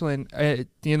Ashlyn,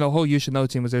 the whole You Should Know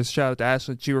team was there. Shout out to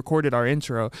Ashlyn. She recorded our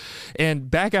intro, and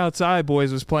Back Outside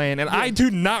Boys was playing, and I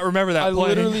do not remember that playing. I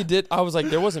literally did. I was like,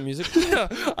 there wasn't music.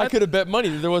 I could have bet money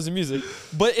that there wasn't music.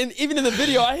 But even in the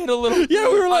video, I hit a little. Yeah,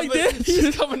 we were like this.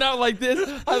 He's coming out like this.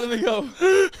 Let me go.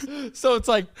 So it's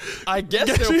like, I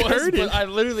guess there was, but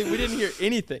we didn't hear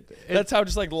anything. That's how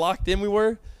just like locked in we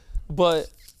were. But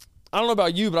I don't know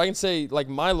about you, but I can say like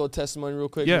my little testimony real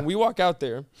quick. Yeah. When we walk out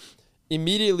there,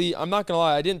 immediately, I'm not gonna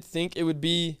lie, I didn't think it would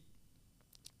be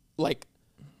like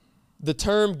the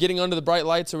term getting under the bright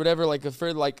lights or whatever. Like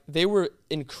they were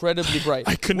incredibly bright.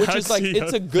 I could which not is like see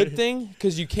it's a good thing,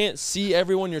 because you can't see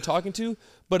everyone you're talking to.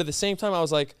 But at the same time, I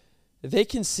was like, they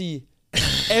can see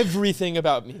everything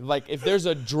about me. Like if there's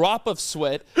a drop of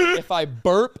sweat, if I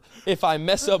burp, if I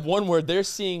mess up one word, they're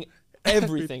seeing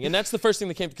everything. And that's the first thing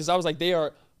that came, because I was like, they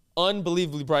are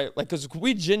unbelievably bright. Like, because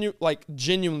we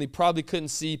genuinely probably couldn't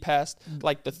see past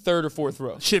like the 3rd or 4th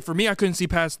row. Shit, for me, I couldn't see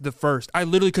past the first. I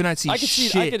literally could not see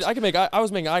shit. I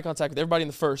was making eye contact with everybody in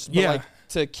the first, but like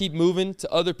to keep moving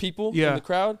to other people in the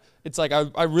crowd, it's like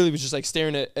I really was just like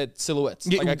staring at silhouettes.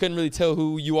 Like I couldn't really tell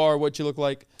who you are, what you look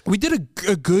like. We did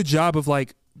a good job of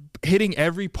like hitting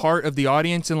every part of the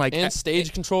audience, and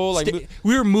stage control. Like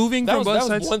we were moving from both sides.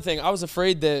 That was one thing. I was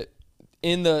afraid that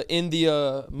in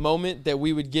the moment that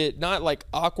we would get not like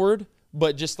awkward,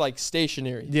 but just like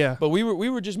stationary. Yeah. But we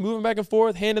were just moving back and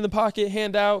forth, hand in the pocket,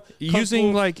 hand out.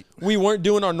 Using like, we weren't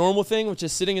doing our normal thing, which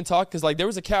is sitting and talk, because like there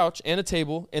was a couch and a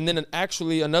table, and then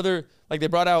another, like they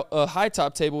brought out a high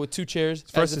top table with 2 chairs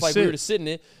as if like we were to sit in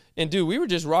it. And dude, we were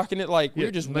just rocking it, like we were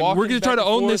just walking. We're gonna try to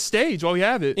own this stage while we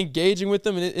have it. Engaging with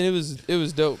them, and it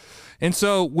was dope. And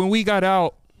so when we got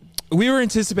out, we were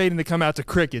anticipating to come out to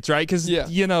crickets, right? Because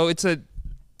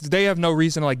they have no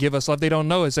reason to like give us love. They don't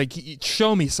know us. Like,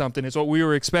 show me something is what we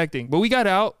were expecting. But we got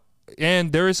out,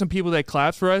 and there were some people that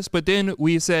clapped for us. But then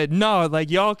we said, no,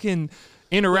 like y'all can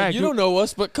interact. Like, you don't know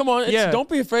us, but come on, don't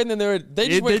be afraid. And then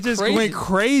they just went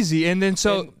crazy. And then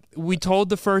we told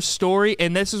the first story,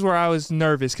 and this is where I was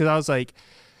nervous, because I was like,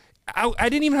 I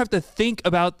didn't even have to think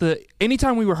about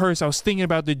anytime we rehearsed, I was thinking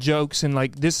about the jokes and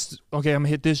like this, okay, I'm gonna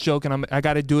hit this joke and I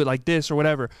got to do it like this or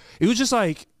whatever. It was just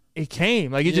like, it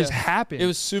came, like it just happened. It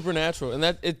was supernatural. And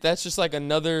that's just like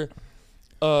another,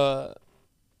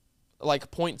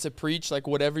 like point to preach, like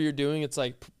whatever you're doing, it's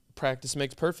like practice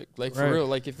makes perfect. Like for Right. real.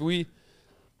 Like if we,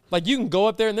 like you can go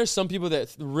up there and there's some people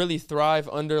that really thrive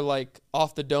under like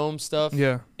off the dome stuff.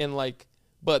 Yeah. And like,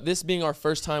 but this being our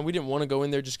first time, we didn't want to go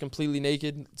in there just completely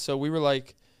naked. So we were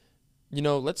like, you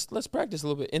know, let's practice a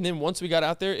little bit. And then once we got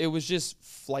out there, it was just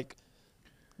like,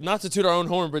 not to toot our own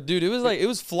horn, but dude, it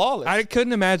was flawless. I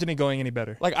couldn't imagine it going any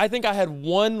better. Like I think I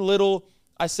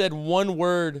said one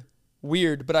word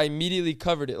weird, but I immediately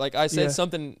covered it. Like I said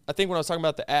something, I think when I was talking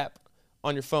about the app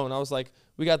on your phone, I was like,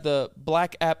 we got the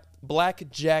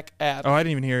Blackjack app. Oh, I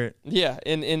didn't even hear it. Yeah,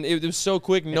 and it was so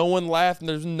quick. No one laughed, and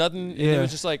there's nothing. And it was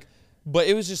just like, but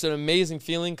it was just an amazing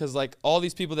feeling because like all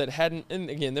these people that hadn't, and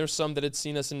again, there's some that had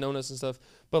seen us and known us and stuff,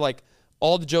 but like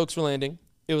all the jokes were landing.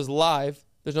 It was live.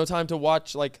 There's no time to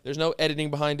watch. Like there's no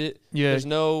editing behind it. Yeah. There's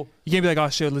no. You can't be like, oh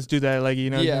shit, let's do that. Like, you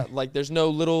know. Yeah, like there's no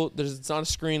little. It's on a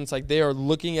screen. It's like they are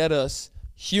looking at us,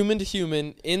 human to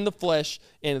human, in the flesh,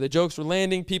 and the jokes were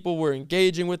landing. People were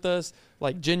engaging with us,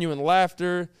 like genuine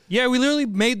laughter. Yeah, we literally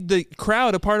made the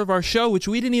crowd a part of our show, which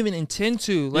we didn't even intend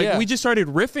to. Like, we just started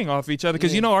riffing off each other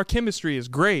because, you know, our chemistry is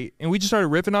great. And we just started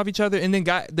riffing off each other and then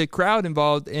got the crowd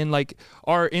involved in, like,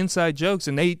 our inside jokes.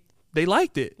 And they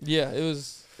liked it. Yeah, it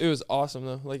was awesome,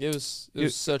 though. Like, it was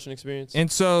such an experience. And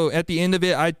so at the end of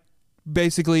it, I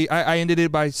ended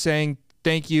it by saying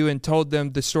thank you and told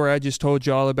them the story I just told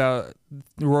y'all about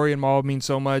Rory and Maul mean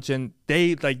so much. And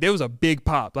they, like, there was a big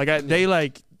pop. Like, they,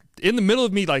 like, in the middle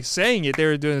of me like saying it, they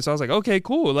were doing this. I was like, okay,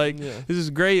 cool. Like, this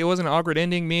is great. It wasn't an awkward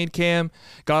ending. Me and Cam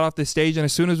got off the stage, and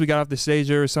as soon as we got off the stage,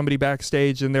 there was somebody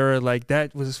backstage, and they were like,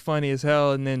 that was funny as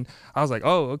hell. And then I was like,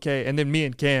 oh, okay. And then me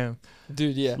and Cam,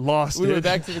 dude, lost it. We went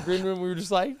back to the green room. We were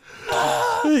just like,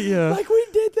 yeah, like we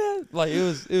did that. Like it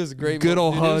was a great, good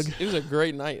old dude, hug. It was a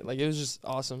great night. Like it was just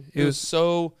awesome. It was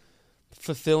so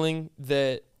fulfilling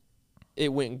that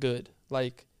it went good.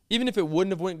 Like even if it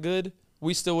wouldn't have went good,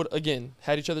 we still would, again,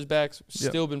 had each other's backs,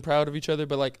 still been proud of each other,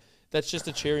 but, like, that's just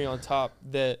a cherry on top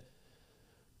that,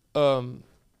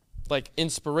 like,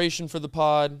 inspiration for the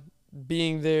pod,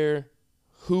 being there,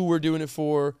 who we're doing it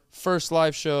for, first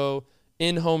live show,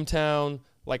 in hometown,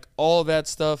 like, all that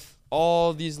stuff,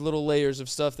 all these little layers of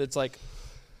stuff that's, like,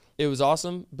 it was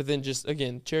awesome, but then just,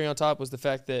 again, cherry on top was the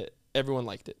fact that everyone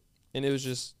liked it, and it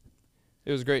was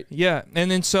great. Yeah, and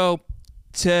then so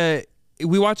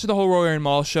we watched the whole Rory and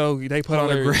Maul show. They put on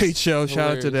a great show.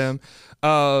 Shout out to them.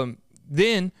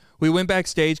 Then we went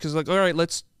backstage because, like, all right,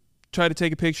 let's try to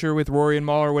take a picture with Rory and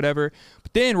Maul or whatever.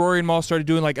 But then Rory and Maul started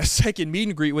doing, like, a second meet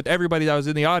and greet with everybody that was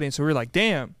in the audience. So we were like,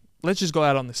 damn, let's just go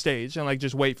out on the stage and, like,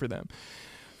 just wait for them.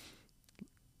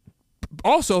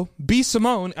 Also, B.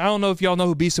 Simone, I don't know if y'all know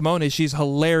who B. Simone is. She's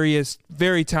hilarious,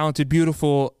 very talented,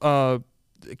 beautiful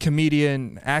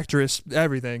comedian, actress,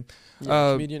 everything.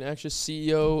 Yeah, comedian, actress,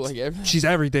 CEO, like everything. She's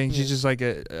everything. She's just like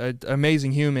a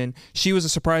amazing human. She was a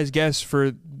surprise guest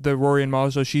for the Rory and Maul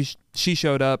show. She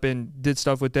showed up and did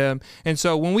stuff with them. And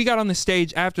so when we got on the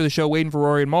stage after the show waiting for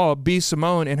Rory and Maul, B.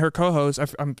 Simone and her co-host,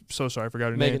 I'm so sorry, I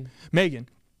forgot her name. Megan.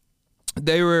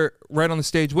 They were right on the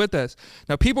stage with us.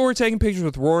 Now, people were taking pictures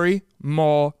with Rory,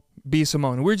 Maul, B.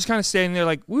 Simone. We were just kind of standing there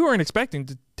like we weren't expecting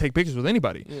to take pictures with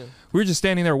anybody. Yeah. We were just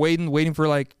standing there waiting for,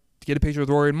 like, to get a picture with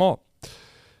Rory and Maul.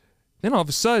 Then all of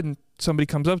a sudden, somebody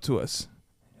comes up to us.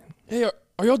 Hey,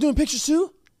 are y'all doing pictures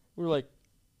too? We were like,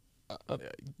 I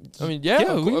mean, yeah,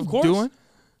 of course. Doing.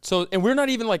 So, and we're not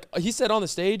even like, he said on the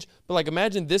stage, but like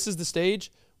imagine this is the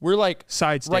stage. We're like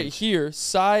side stage. Right here,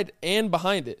 side and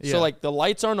behind it. Yeah. So like the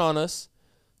lights aren't on us.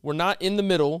 We're not in the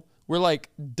middle. We're like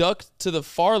ducked to the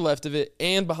far left of it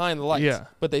and behind the lights. Yeah.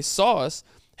 But they saw us.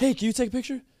 Hey, can you take a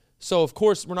picture? So of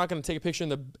course we're not going to take a picture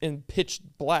in pitch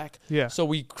black. Yeah.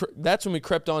 So that's when we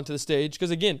crept onto the stage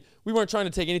because again we weren't trying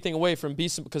to take anything away from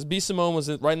because B. Simone was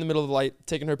right in the middle of the light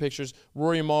taking her pictures.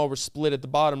 Rory and Maul were split at the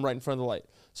bottom right in front of the light.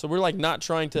 So we're like not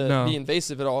trying to be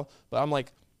invasive at all. But I'm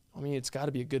like, I mean, it's got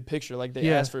to be a good picture. Like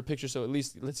they asked for a picture, so at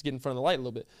least let's get in front of the light a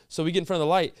little bit. So we get in front of the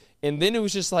light, and then it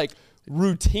was just like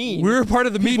routine. We were part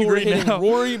of the meet and greet now.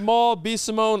 Rory, Maul, B.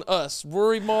 Simone, us.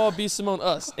 Rory, Maul, B. Simone,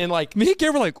 us. And like me and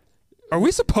Karen were like, are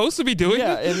we supposed to be doing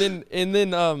this? Yeah, and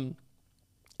then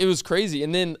it was crazy.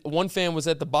 And then one fan was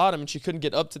at the bottom and she couldn't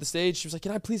get up to the stage. She was like,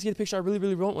 "Can I please get a picture? I really,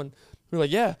 really want one." We were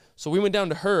like, "Yeah." So we went down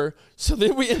to her. So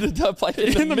then we ended up like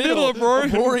in the middle of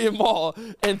Rory and Maul,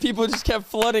 and people just kept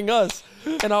flooding us.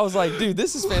 And I was like, "Dude,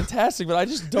 this is fantastic, but I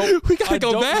just don't." We gotta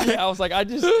go back. I was like, I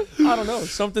don't know.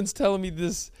 Something's telling me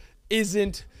this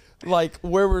isn't like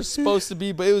where we're supposed to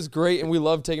be. But it was great, and we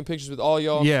loved taking pictures with all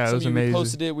y'all. Yeah, it was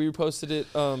amazing. We reposted it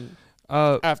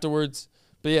afterwards.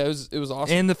 But yeah, it was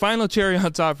awesome. And the final cherry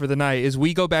on top for the night is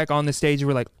we go back on the stage and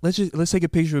we're like, let's take a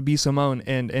picture with B. Simone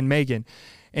and Megan.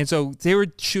 And so they were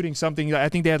shooting something. I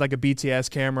think they had like a BTS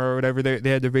camera or whatever. They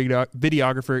had their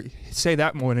videographer say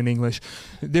that more in English.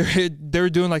 They were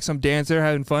doing like some dance. They were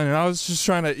having fun, and I was just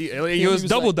trying to. It was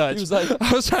double like, dutch. He was like,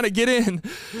 I was trying to get in,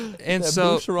 and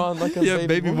so like a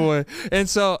baby boy. And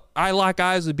so I lock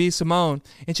eyes with B Simone,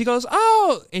 and she goes,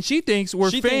 "Oh," and she thinks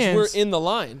we're fans. Thinks we're in the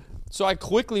line. So I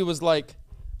quickly was like,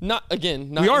 we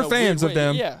are fans of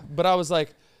them. Yeah, but I was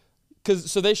like.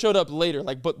 So they showed up later,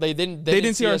 like, but they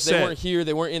didn't see our set. They weren't here.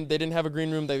 They didn't have a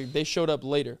green room. They showed up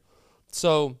later.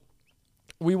 So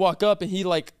we walk up and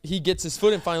he gets his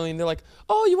foot in finally, and they're like,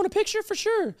 "Oh, you want a picture for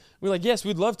sure?" We're like, "Yes,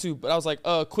 we'd love to." But I was like,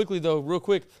 quickly though, real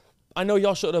quick, I know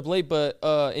y'all showed up late, but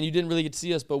and you didn't really get to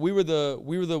see us, but we were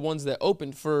the ones that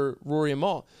opened for Rory and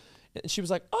Mal. And she was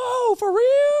like, "Oh, for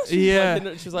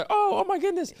real?" She was like, "Oh my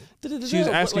goodness." She was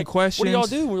asking questions. What do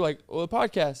y'all do? We're like, "Well, a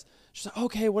podcast." She's like,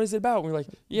 "Okay, what is it about?" And we're like,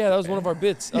 "Yeah, that was one of our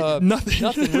bits."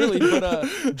 Nothing really,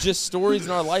 but just stories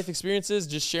and our life experiences,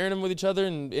 just sharing them with each other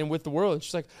and with the world. And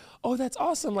she's like, "Oh, that's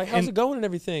awesome! Like, how's it going and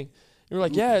everything?" And we're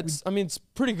like, "Yeah, it's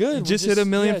pretty good." Just hit 1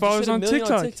 million followers on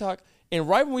TikTok. And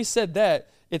right when we said that,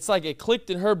 it's like it clicked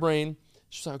in her brain.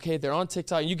 She's like, "Okay, they're on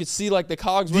TikTok," and you could see like the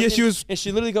cogs working. Yeah, and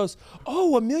she literally goes, "Oh,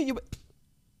 1 million."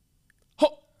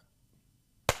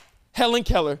 Helen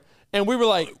Keller, and we were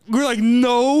like,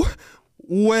 "No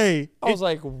way." I was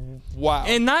like, wow.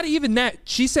 And not even that.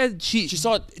 She said she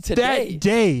saw it today. That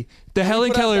day. The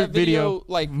Helen Keller video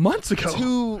like months ago.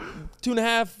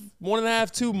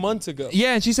 2 months ago.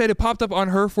 Yeah, and she said it popped up on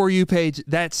her For You page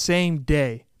that same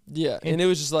day. Yeah, and it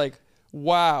was just like,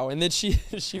 wow. And then she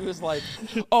was like,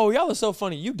 "Oh, y'all are so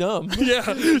funny. You dumb."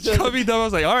 Yeah, she called me dumb. I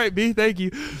was like, "All right, B, thank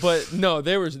you." But no,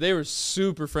 they were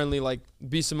super friendly. Like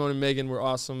B, Simone, and Megan were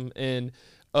awesome, and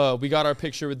we got our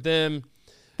picture with them.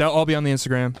 That'll all be on the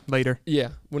Instagram later. Yeah,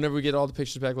 whenever we get all the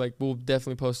pictures back, like we'll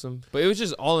definitely post them. But it was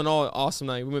just all in all an awesome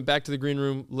night. We went back to the green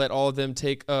room, let all of them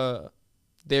take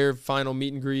their final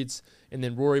meet and greets, and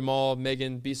then Rory, Mal,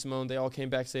 Megan, B, Simone, they all came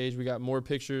backstage. We got more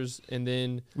pictures, and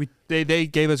then they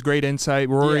gave us great insight.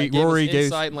 Rory gave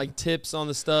insight and like tips on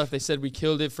the stuff. They said we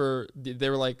killed it for.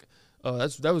 They were like,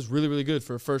 that was really, really good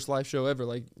for a first live show ever.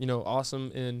 Like,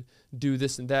 awesome, and do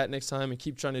this and that next time, and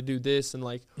keep trying to do this, and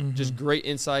like just great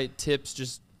insight, tips,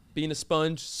 just being a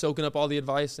sponge, soaking up all the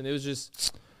advice, and it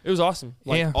was awesome.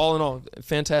 Like all in all,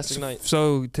 fantastic night.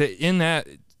 So to end that,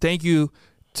 thank you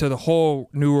to the whole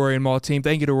new Rory and Mal team.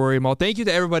 Thank you to Rory and Mal. Thank you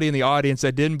to everybody in the audience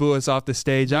that didn't boo us off the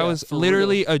stage. That was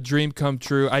literally a dream come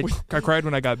true. I cried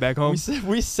when I got back home.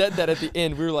 We said that at the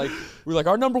end. We were like,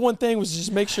 our number one thing was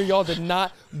just make sure y'all did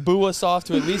not boo us off,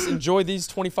 to at least enjoy these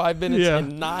 25 minutes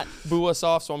and not boo us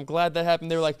off. So I'm glad that happened.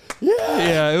 They were like,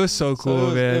 yeah, it was so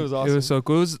cool, man. It was awesome. It was so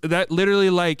cool. It was that literally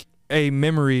like a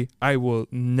memory I will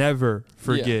never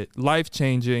forget. Life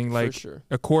changing, like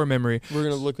a core memory. We're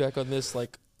gonna look back on this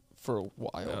like for a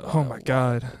while. Oh my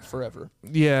God. Like forever.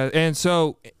 Yeah. And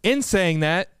so in saying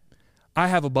that, I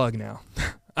have a bug now.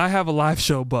 I have a live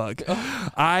show bug.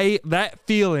 That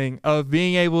feeling of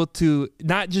being able to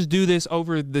not just do this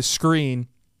over the screen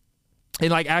and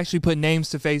like actually put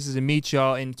names to faces and meet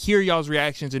y'all and hear y'all's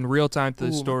reactions in real time to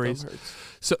the stories.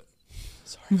 So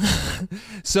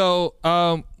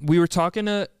so we were talking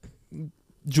to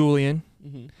Julian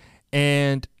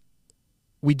and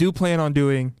we do plan on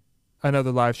doing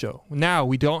another live show. Now,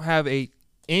 we don't have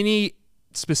any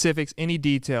specifics, any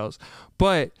details,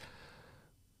 but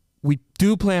we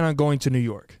do plan on going to New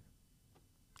York.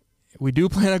 We do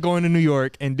plan on going to New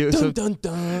York and do so. Dun,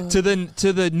 dun. To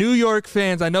the New York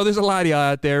fans, I know there's a lot of y'all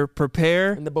out there.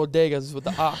 Prepare. In the bodegas with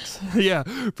the ox. Yeah,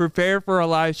 prepare for a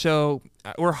live show.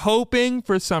 We're hoping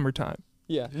for summertime.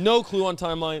 Yeah, no clue on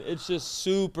timeline. It's just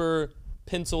super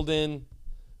penciled in,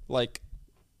 like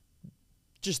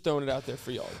just throwing it out there for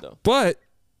y'all though. But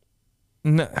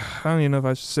no, I don't even know if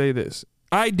I should say this.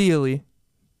 Ideally,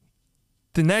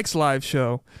 the next live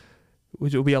show,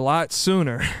 which will be a lot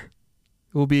sooner,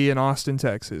 will be in Austin,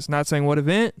 Texas. Not saying what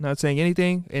event, not saying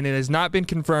anything, and it has not been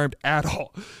confirmed at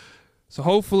all. So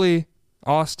hopefully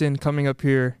Austin coming up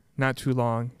here not too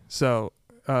long. So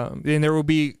and there will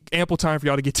be ample time for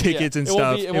y'all to get tickets and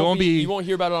stuff. It won't be. You won't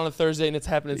hear about it on a Thursday, and it's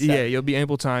happening Saturday. Yeah, you'll be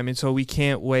ample time, and so we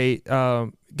can't wait.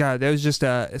 God, that was just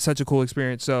such a cool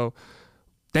experience. So,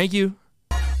 thank you.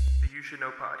 The You Should Know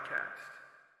podcast.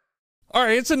 All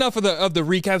right, it's enough of the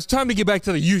recaps. Time to get back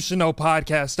to the You Should Know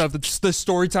podcast stuff. The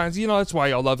story times. That's why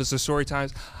y'all love us. The story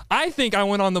times. I think I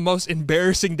went on the most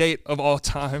embarrassing date of all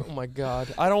time. Oh my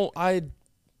God, I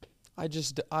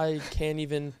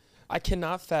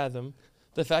cannot fathom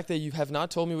the fact that you have not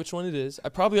told me which one it is. I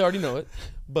probably already know it,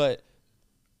 but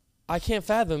I can't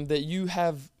fathom that you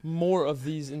have more of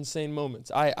these insane moments.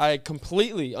 I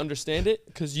completely understand it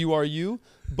because you are you,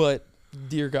 but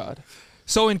dear God.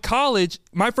 So in college,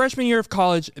 my freshman year of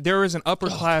college, there was an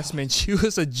upperclassman. She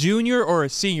was a junior or a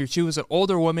senior. She was an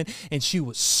older woman, and she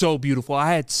was so beautiful.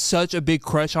 I had such a big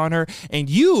crush on her, and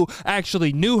you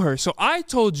actually knew her. So I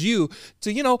told you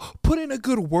to, put in a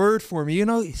good word for me,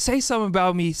 say something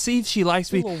about me, see if she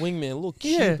likes me. A little wingman, a little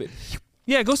Yeah. Cupid.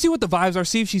 Yeah, go see what the vibes are,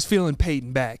 see if she's feeling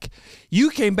Peyton back. You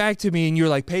came back to me, and you're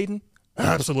like, Peyton?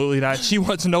 Absolutely not. She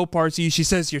wants no parts of you. She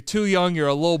says you're too young. You're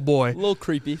a little boy. A little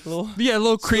creepy. A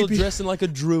little creepy. Still dressing like a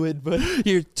druid, but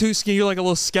You're too skinny. You're like a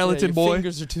little skeleton your boy.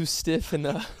 fingers are too stiff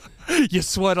and You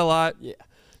sweat a lot. yeah.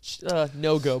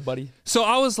 No go, buddy. So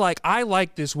I was like, I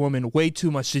like this woman way too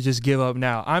much to just give up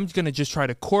now. I'm going to just try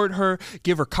to court her,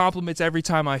 give her compliments every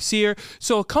time I see her.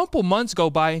 So a couple months go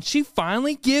by, and she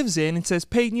finally gives in and says,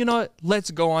 Peyton, you know what?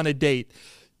 Let's go on a date.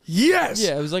 Yes!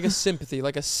 Yeah, it was like a sympathy,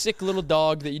 like a sick little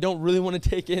dog that you don't really want to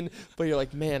take in, but you're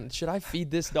like, man, should I feed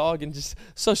this dog? And just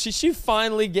so she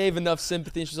finally gave enough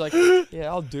sympathy, and she's like, yeah,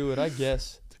 I'll do it, I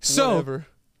guess. Whatever.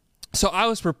 So I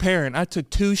was preparing. I took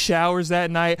 2 showers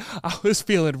that night. I was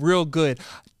feeling real good.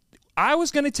 I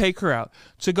was going to take her out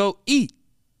to go eat.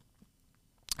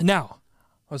 Now,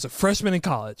 I was a freshman in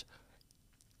college.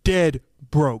 Dead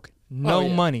broke. No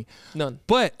money. None.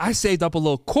 But I saved up a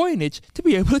little coinage to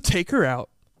be able to take her out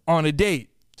on a date.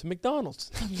 To McDonald's.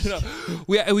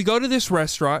 We go to this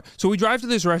restaurant. So we drive to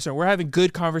this restaurant. We're having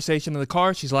good conversation in the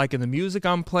car. She's liking the music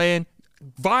I'm playing.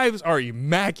 Vibes are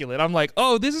immaculate. I'm like,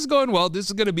 oh, this is going well. This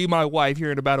is going to be my wife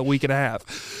here in about a week and a half.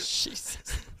 Jesus.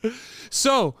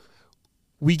 So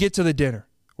we get to the dinner.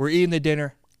 We're eating the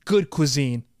dinner. Good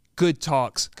cuisine. Good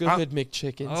talks. Good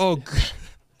McChickens. Oh,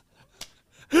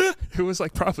 it was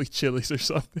like probably Chili's or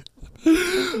something.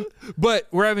 But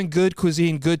we're having good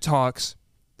cuisine, good talks.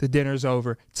 The dinner's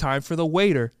over. Time for the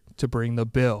waiter to bring the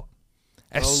bill.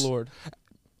 Oh, Lord.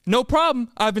 No problem.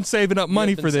 I've been saving up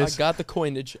money for this. I got the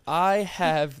coinage. I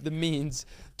have the means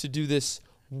to do this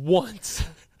once.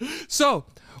 So,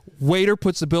 waiter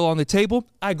puts the bill on the table.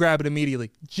 I grab it immediately.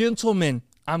 Gentlemen,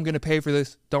 I'm going to pay for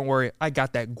this. Don't worry. I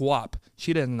got that guap.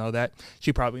 She didn't know that.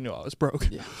 She probably knew I was broke.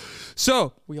 Yeah.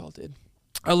 So, We all did.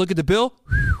 I look at the bill,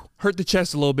 hurt the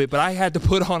chest a little bit, but I had to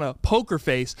put on a poker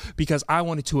face because I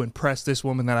wanted to impress this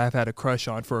woman that I've had a crush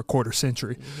on for a quarter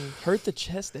century. Hurt the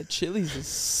chest at Chili's is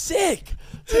sick.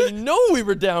 So you know we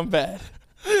were down bad.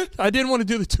 I didn't want to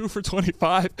do the 2 for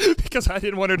 $25 because I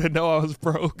didn't want her to know I was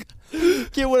broke.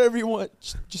 Get whatever you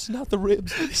want, just not the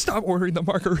ribs. Stop ordering the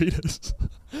margaritas.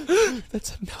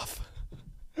 That's enough.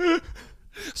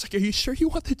 It's like, are you sure you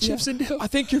want the chips and dip? I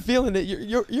think you're feeling it.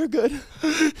 You're good.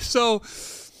 So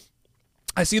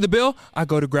I see the bill. I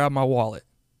go to grab my wallet.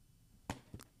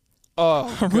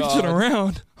 Oh, I'm reaching God.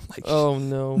 around. I'm like, Oh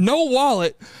no. no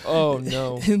wallet Oh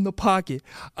no. in the pocket.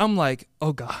 I'm like,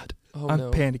 oh God. Oh I'm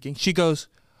no. panicking. She goes,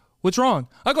 what's wrong?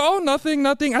 I go, oh, nothing.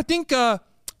 I think I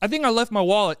left my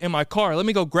wallet in my car. Let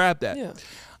me go grab that. Yeah.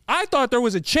 I thought there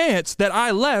was a chance that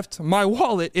I left my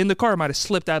wallet in the car. It might have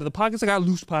slipped out of the pockets. I got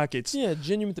loose pockets. Yeah,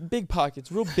 genuine with the big pockets,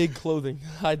 real big clothing.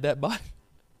 Hide that by.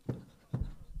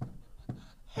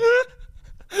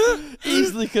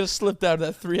 Easily could have slipped out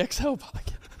of that 3XL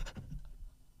pocket.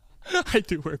 I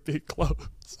do wear big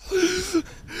clothes.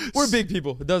 We're big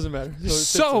people. It doesn't matter. So it fits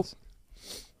So us.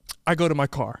 I go to my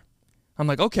car. I'm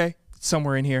like, okay, it's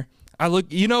somewhere in here. I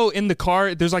look, in the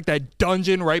car, there's like that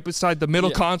dungeon right beside the middle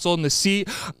Yeah. console and the seat.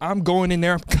 I'm going in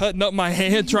there. I'm cutting up my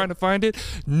hand trying to find it.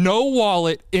 No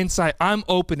wallet inside. I'm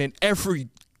opening every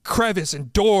crevice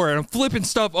and door and I'm flipping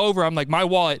stuff over. I'm like, my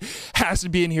wallet has to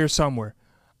be in here somewhere.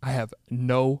 I have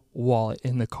no wallet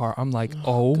in the car. I'm like,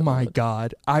 oh my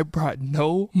God, I brought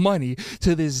no money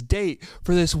to this date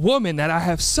for this woman that I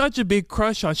have such a big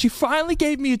crush on. She finally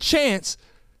gave me a chance.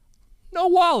 No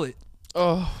wallet.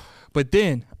 Oh, But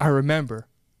then I remember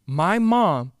my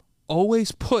mom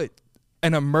always put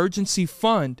an emergency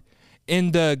fund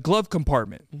in the glove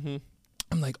compartment. Mm-hmm.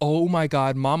 I'm like, oh my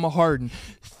God, Mama Harden,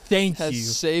 thank has you.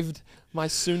 saved my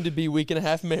soon-to-be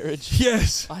week-and-a-half marriage.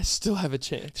 Yes. I still have a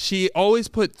chance. She always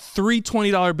put 3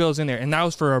 $20 bills in there, and that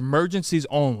was for emergencies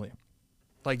only.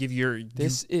 Like if you're...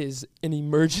 This is an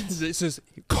emergency. This is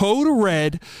code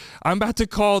red. I'm about to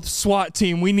call the SWAT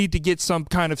team. We need to get some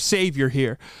kind of savior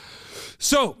here.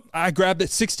 So I grabbed that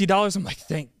 $60. I'm like,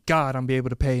 thank God I'm be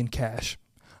able to pay in cash.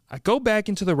 I go back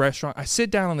into the restaurant. I sit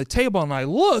down on the table and I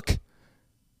look.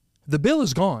 The bill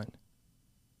is gone.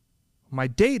 My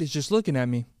date is just looking at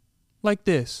me like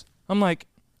this. I'm like,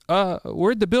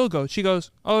 where'd the bill go? She goes,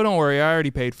 oh, don't worry. I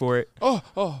already paid for it.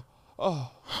 Oh.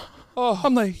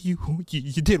 I'm like, you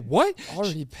did what?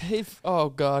 Already paid. Oh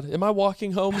God, am I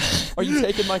walking home? Are you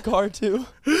taking my car too?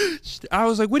 I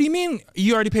was like, what do you mean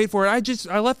you already paid for it?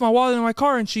 I left my wallet in my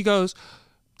car. And she goes,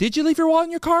 did you leave your wallet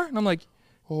in your car? And I'm like,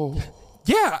 Oh.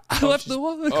 yeah, I left the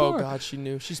wallet in the car. Oh God, she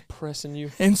knew. She's pressing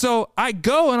you. And so I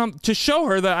go and I'm to show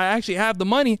her that I actually have the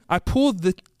money. I pulled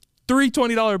the three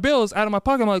 $20 bills out of my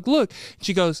pocket. I'm like, look.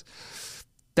 She goes,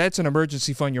 that's an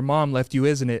emergency fund your mom left you,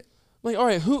 isn't it? I'm like, all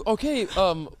right, okay,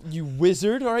 you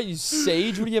wizard, all right, you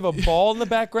sage. What do you have, a ball in the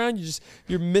background?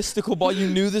 Your mystical ball. You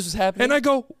knew this was happening. And I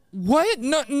go, what?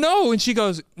 No. And she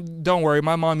goes, don't worry.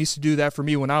 My mom used to do that for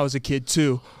me when I was a kid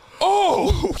too.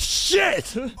 Oh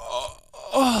shit!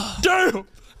 Damn!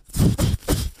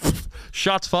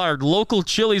 Shots fired. Local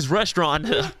Chili's restaurant.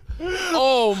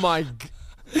 Oh my God.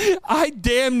 I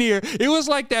damn near. It was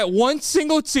like that one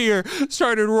single tear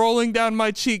started rolling down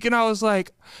my cheek, and I was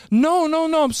like, no,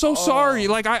 I'm so sorry.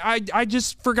 Like I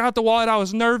just forgot the wallet. I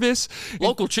was nervous.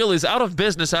 Local Chili's out of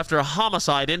business after a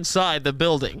homicide inside the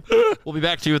building. We'll be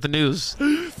back to you with the news.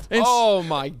 And Oh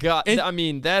my God. I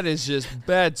mean,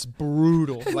 that's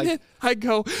brutal. and Like, then I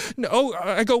go, no.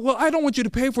 I go, well, I don't want you to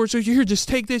pay for it, so here, just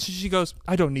take this. And she goes,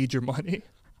 I don't need your money.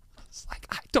 It's like,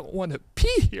 I don't want to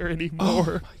be here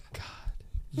anymore.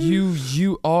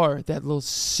 you are that little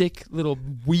sick, little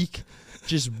weak,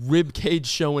 just rib cage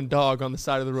showing dog on the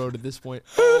side of the road at this point.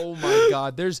 Oh my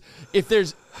God. If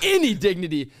there's any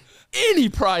dignity, any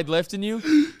pride left in you,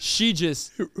 she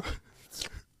just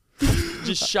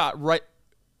shot right.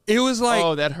 It was like,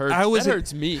 Oh, that hurts. That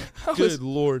hurts me. Good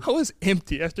Lord. I was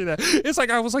empty after that. It's like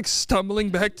I was like stumbling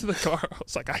back to the car. I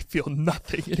was like, I feel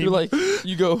nothing You're anymore. like,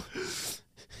 you go,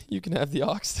 you can have the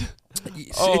ox.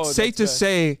 It's safe to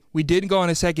say we didn't go on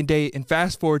a second date, and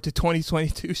fast forward to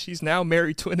 2022, she's now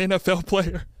married to an NFL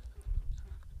player.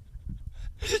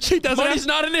 She doesn't. Money's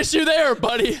not an issue there,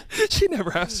 buddy. She never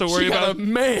has to worry She got about a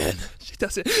man. She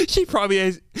doesn't. She probably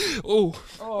has. Oh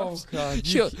God.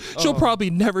 She'll probably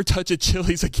never touch a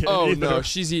Chili's again. Oh either. no,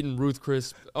 she's eating Ruth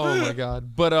Chris. Oh my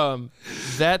God. But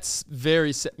that's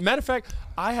very sad. Matter of fact,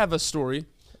 I have a story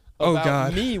about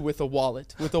God. me with a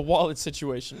wallet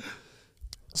situation.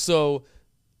 So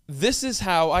this is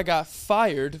how I got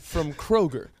fired from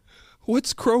Kroger.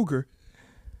 What's Kroger?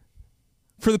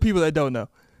 For the people that don't know.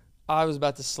 I was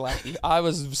about to slap you. I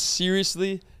was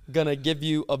seriously gonna give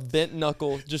you a bent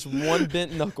knuckle, just one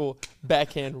bent knuckle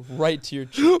backhand right to your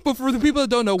cheek. But for the people that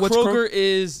don't know, what's Kroger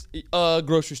is a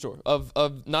grocery store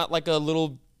of not like a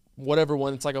little whatever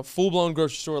one. It's like a full-blown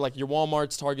grocery store, like your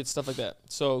Walmarts, Targets, stuff like that.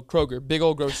 So Kroger, big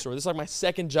old grocery store. This is like my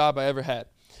second job I ever had.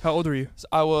 How old are you? So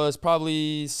I was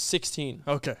probably 16.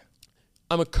 Okay.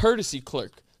 I'm a courtesy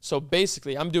clerk. So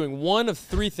basically, I'm doing one of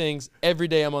three things every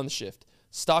day I'm on the shift.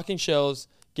 Stocking shelves,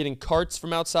 getting carts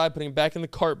from outside, putting them back in the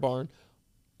cart barn,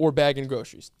 or bagging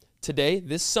groceries. Today,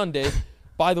 this Sunday,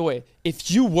 by the way,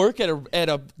 if you work at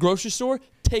a grocery store,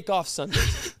 take off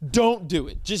Sundays. Don't do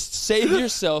it. Just save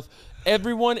yourself.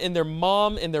 Everyone and their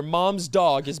mom and their mom's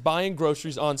dog is buying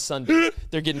groceries on Sunday.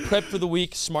 They're getting prepped for the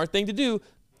week. Smart thing to do.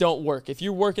 Don't work. If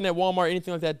you're working at Walmart or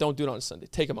anything like that, don't do it on a Sunday.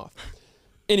 Take them off.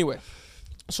 Anyway,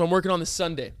 so I'm working on this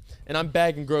Sunday, and I'm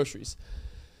bagging groceries.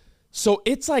 So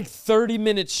it's like 30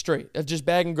 minutes straight of just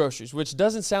bagging groceries, which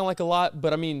doesn't sound like a lot,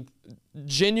 but I mean,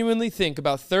 genuinely think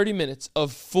about 30 minutes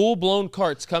of full-blown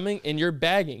carts coming, and you're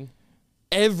bagging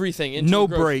everything into No a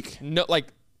grocery. break.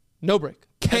 No break.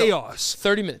 Chaos.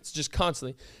 30 minutes, just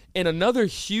constantly. And another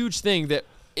huge thing that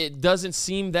it doesn't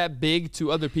seem that big to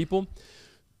other people,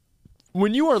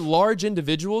 when you are large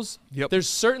individuals, Yep. there's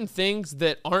certain things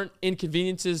that aren't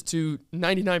inconveniences to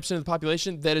 99% of the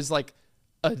population that is like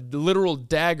a literal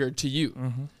dagger to you.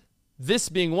 Mm-hmm. This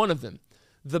being one of them.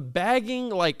 The bagging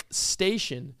like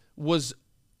station was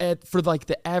for like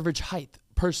the average height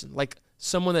person, like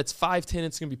someone that's 5'10",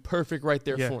 it's gonna be perfect right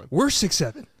there for him. We're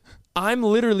 6'7". I'm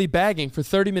literally bagging for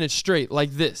 30 minutes straight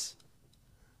like this.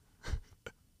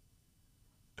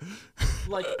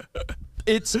 Like,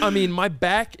 my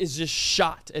back is just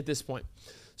shot at this point.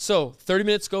 So 30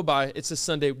 minutes go by. It's a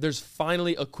Sunday. There's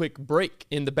finally a quick break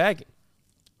in the bagging.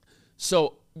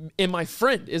 So, and my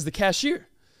friend is the cashier.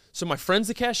 So my friend's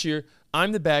the cashier.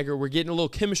 I'm the bagger. We're getting a little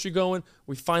chemistry going.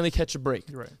 We finally catch a break.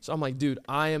 Right. So I'm like, dude,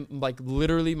 I am like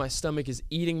literally my stomach is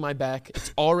eating my back.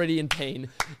 It's already in pain.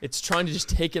 It's trying to just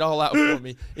take it all out for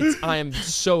me. I am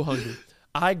so hungry.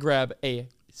 I grab a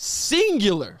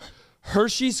singular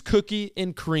Hershey's cookie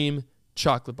and cream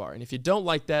chocolate bar. And if you don't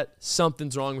like that,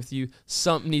 something's wrong with you.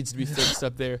 Something needs to be fixed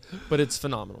up there, but it's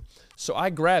phenomenal. So I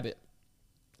grab it,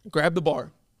 grab the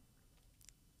bar,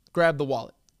 grab the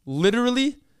wallet.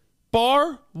 Literally,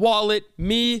 bar, wallet,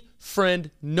 me,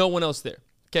 friend, no one else there.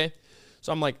 Okay?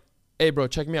 So I'm like, hey, bro,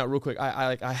 check me out real quick.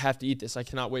 I have to eat this. I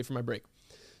cannot wait for my break.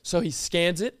 So he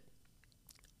scans it.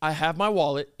 I have my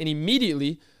wallet, and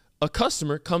immediately a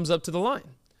customer comes up to the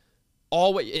line.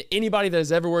 Anybody that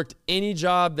has ever worked any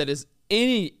job that is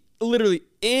literally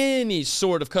any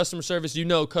sort of customer service,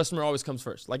 customer always comes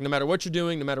first. Like no matter what you're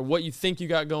doing, no matter what you think you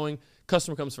got going,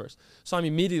 customer comes first. So I'm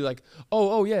immediately like,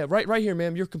 oh yeah, right here,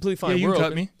 ma'am. You're completely fine. Yeah, you We're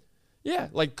cut open. me. Yeah,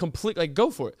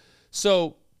 go for it.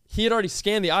 So he had already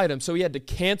scanned the item, so he had to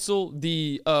cancel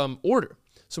the order.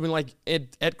 So when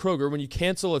at Kroger, when you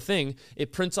cancel a thing,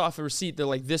 it prints off a receipt that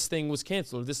like this thing was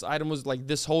canceled, or this item was like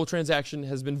this whole transaction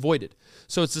has been voided.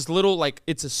 So it's this little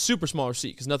it's a super small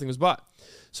receipt because nothing was bought.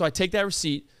 So I take that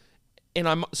receipt, and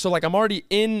I'm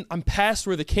past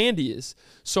where the candy is.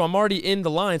 So I'm already in the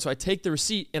line. So I take the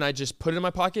receipt and I just put it in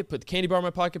my pocket, put the candy bar in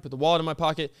my pocket, put the wallet in my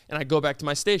pocket, and I go back to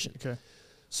my station. Okay.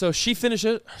 So she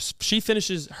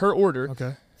finishes her order.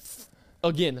 Okay.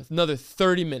 Again, another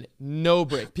 30 minutes, no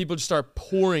break. People just start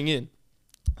pouring in.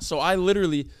 So I'm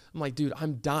like, dude,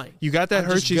 I'm dying. You got that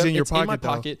Hershey's in your pocket, in my though.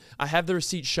 pocket. I have the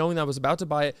receipt showing that I was about to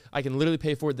buy it. I can literally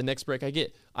pay for it the next break I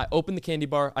get. I open the candy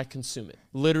bar. I consume it.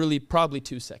 Literally, probably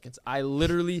 2 seconds. I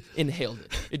literally inhaled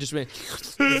it. It just went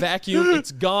vacuum.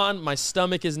 It's gone. My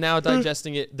stomach is now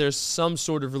digesting it. There's some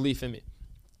sort of relief in me.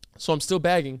 So I'm still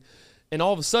bagging. And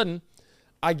all of a sudden,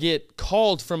 I get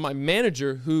called from my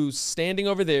manager who's standing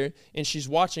over there, and she's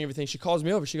watching everything. She calls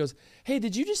me over. She goes, hey,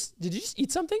 did you just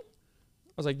eat something?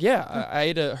 I was like, yeah, I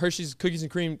ate a Hershey's Cookies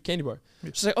and Cream candy bar.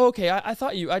 She's like, oh, okay, I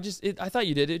thought you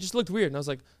did. It just looked weird. And I was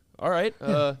like, all right.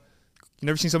 You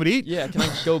never seen somebody eat? Yeah, can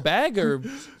I go bag? Or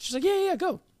she's like, yeah,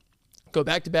 go. Go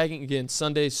back to bagging again.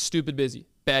 Sunday, stupid busy.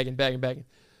 Bagging.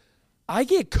 I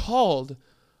get called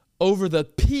over the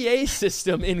PA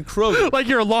system in Kroger. Like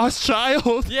you're a lost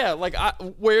child. Yeah,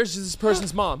 where's this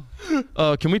person's mom?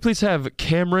 Can we please have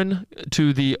Cameron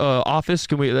to the office?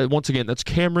 Can we once again? That's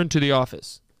Cameron to the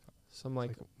office. So I'm like,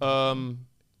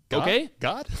 okay.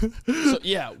 God? So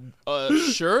yeah,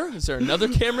 sure. Is there another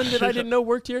Cameron that I didn't know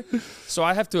worked here? So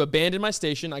I have to abandon my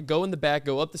station. I go in the back,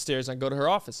 go up the stairs, and I go to her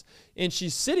office. And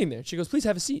she's sitting there. She goes, please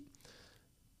have a seat.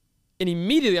 And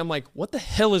immediately I'm like, what the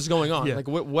hell is going on? Yeah. Like,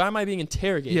 why am I being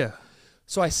interrogated? Yeah.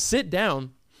 So I sit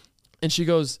down, and she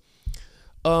goes,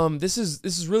 this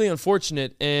is really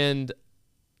unfortunate, and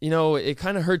it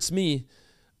kind of hurts me,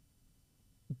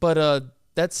 but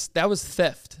that was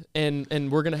theft,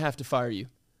 and we're gonna have to fire you.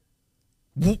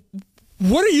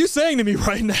 What are you saying to me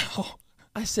right now?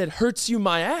 I said, hurts you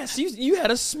my ass. You had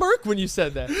a smirk when you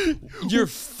said that. You're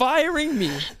firing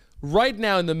me right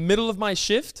now in the middle of my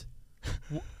shift?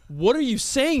 What are you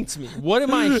saying to me? What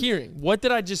am I hearing? What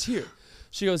did I just hear?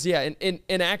 She goes, yeah,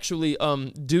 and actually,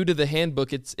 due to the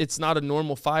handbook, it's not a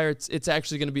normal fire. It's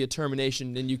actually going to be a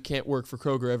termination, and you can't work for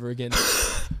Kroger ever again.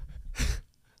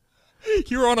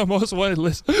 You're on a most wanted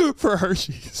list for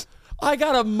Hershey's. I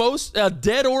got a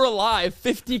dead or alive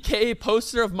 50K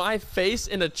poster of my face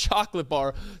in a chocolate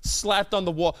bar slapped on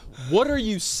the wall. What are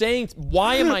you saying?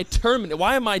 Why am I terminated?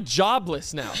 Why am I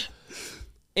jobless now?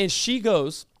 And she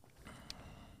goes,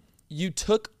 you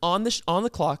took on the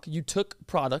clock, you took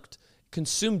product,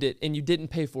 consumed it, and you didn't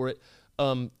pay for it.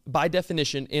 By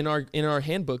definition, in our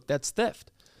handbook, that's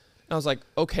theft. And I was like,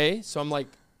 okay. So I'm like,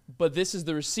 but this is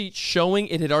the receipt showing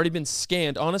it had already been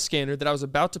scanned on a scanner, that I was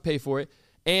about to pay for it.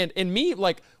 And me,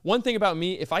 like, one thing about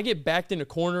me, if I get backed in a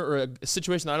corner or a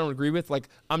situation that I don't agree with, like,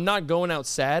 I'm not going out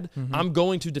sad. Mm-hmm. I'm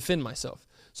going to defend myself.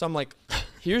 So I'm like,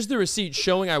 here's the receipt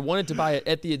showing I wanted to buy it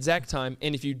at the exact time.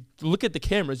 And if you look at the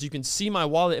cameras, you can see my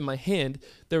wallet in my hand.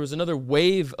 There was another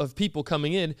wave of people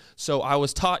coming in. So I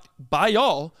was taught by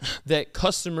y'all that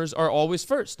customers are always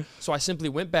first. So I simply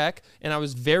went back, and I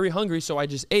was very hungry, so I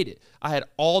just ate it. I had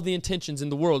all the intentions in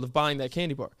the world of buying that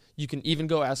candy bar. You can even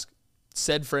go ask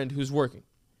said friend who's working.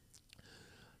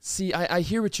 See, I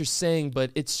hear what you're saying,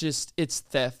 but it's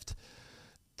theft.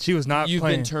 She was not You've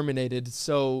playing. been terminated,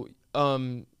 so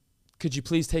could you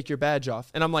please take your badge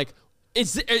off? And I'm like,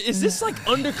 is this like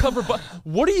undercover?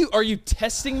 What are you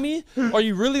testing me? Are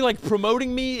you really like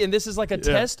promoting me? And this is like a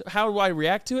test? How do I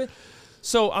react to it?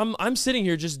 So I'm sitting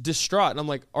here just distraught, and I'm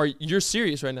like, you're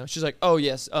serious right now? She's like, oh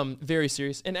yes, very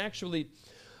serious. And actually,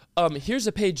 here's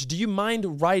a page. Do you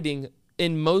mind writing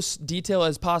in most detail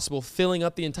as possible, filling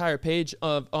up the entire page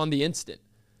on the instant?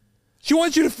 She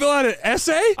wants you to fill out an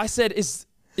essay? I said, is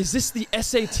this the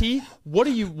SAT? What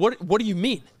do you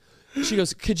mean? She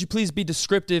goes, could you please be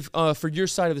descriptive for your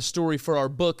side of the story for our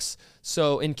books,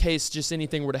 so in case just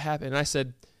anything were to happen? And I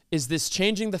said, is this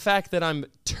changing the fact that I'm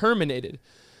terminated?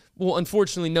 well,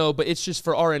 unfortunately, no, but it's just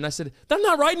for our end. I said, I'm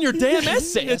not writing your damn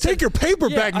essay. I said, Take your paper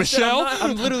back, I said, Michelle.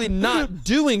 I'm literally not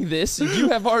doing this. You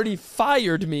have already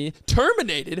fired me,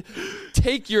 terminated.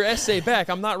 Take your essay back.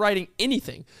 I'm not writing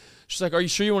anything. She's like, are you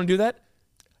sure you want to do that?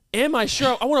 Am I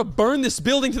sure? I want to burn this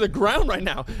building to the ground right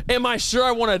now. Am I sure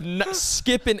I want to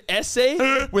skip an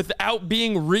essay without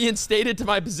being reinstated to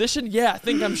my position? Yeah, I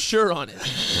think I'm sure on it.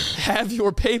 Have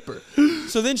your paper.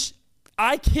 So then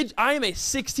I am a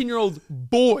 16-year-old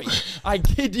boy. I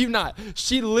kid you not.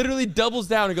 She literally doubles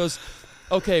down and goes,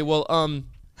 okay, well,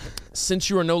 since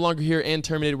you are no longer here and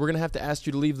terminated, we're going to have to ask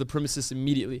you to leave the premises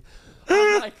immediately.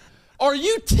 I'm like, are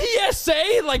you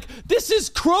TSA? Like, this is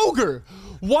Kroger.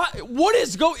 What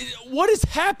is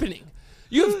happening?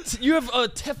 You have a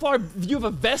Teflon, you have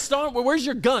a vest on? Where's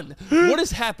your gun? What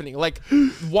is happening? Like,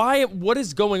 what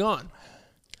is going on?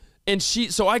 And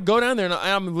so I go down there and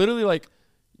I'm literally like,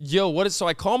 yo, so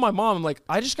I call my mom. I'm like,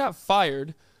 I just got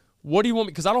fired. What do you want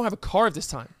me? Because I don't have a car at this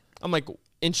time. I'm like,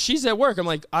 and she's at work. I'm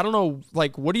like, I don't know.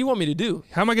 Like, what do you want me to do?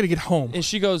 How am I going to get home? And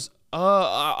she goes,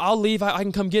 I'll leave. I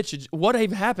can come get you. What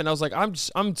even happened? I was like,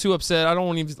 I'm too upset. I don't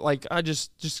want to even, like,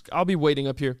 I'll be waiting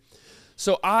up here.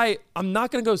 So I'm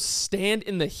not going to go stand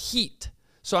in the heat.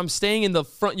 So I'm staying in the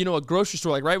front, a grocery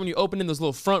store, like right when you open in those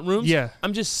little front rooms. Yeah.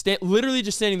 I'm just literally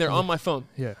just standing there on my phone.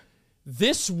 Yeah.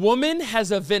 This woman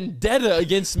has a vendetta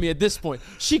against me at this point.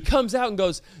 She comes out and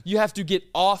goes, you have to get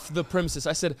off the premises.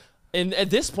 I said, and at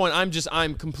this point,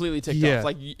 I'm completely ticked off.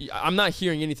 Like, I'm not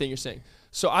hearing anything you're saying.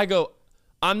 So I go,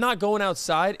 I'm not going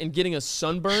outside and getting a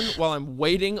sunburn while I'm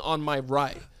waiting on my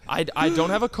ride. I don't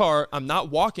have a car. I'm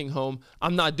not walking home.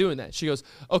 I'm not doing that. She goes,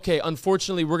 okay,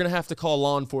 unfortunately, we're going to have to call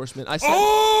law enforcement. I said,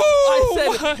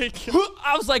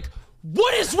 I was like,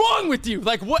 what is wrong with you?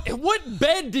 Like, what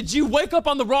bed did you wake up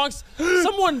on the wrong?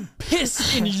 Someone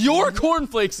pissed in your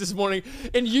cornflakes this morning,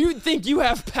 and you think you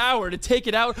have power to take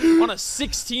it out on a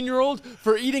 16-year-old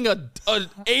for eating a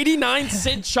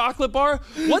 89-cent chocolate bar?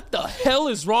 What the hell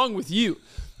is wrong with you?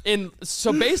 And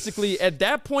so basically, at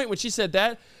that point, when she said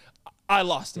that, I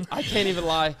lost it. I can't even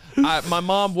lie. My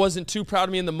mom wasn't too proud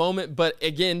of me in the moment, but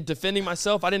again, defending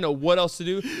myself, I didn't know what else to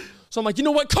do. So I'm like, you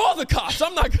know what? Call the cops.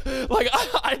 I'm not, like,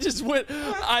 I just went,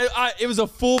 it was a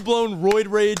full-blown roid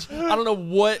rage. I don't know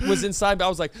what was inside, but I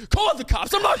was like, call the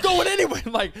cops. I'm not going anywhere.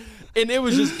 Like, and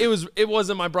it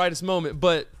wasn't my brightest moment,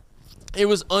 but it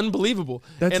was unbelievable.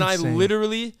 That's and insane. I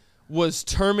literally was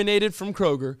terminated from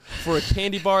Kroger for a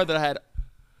candy bar that I had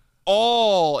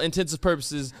all intents and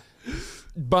purposes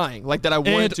buying, like that I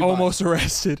wanted And to almost buy.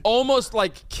 arrested. Almost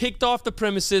like kicked off the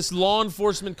premises, law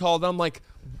enforcement called. I'm like,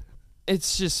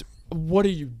 it's just, what are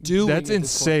you doing? That's at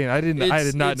this point? insane. I did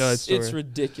not know that story. It's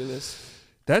ridiculous.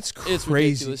 That's crazy. It's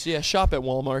ridiculous. Yeah, shop at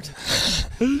Walmart.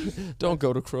 Don't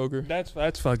go to Kroger.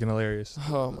 That's fucking hilarious.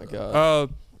 Oh my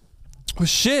god. Well,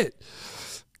 shit.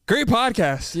 Great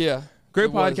podcast. Yeah. Great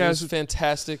It was. podcast. It was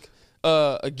fantastic.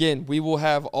 Again, we will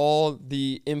have all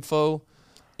the info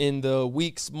in the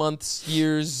weeks, months,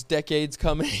 years, decades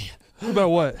coming. About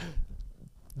what?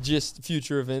 Just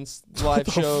future events, live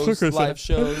the fuck shows, is live that?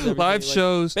 shows, everything. Live Like,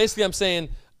 shows. Basically, I'm saying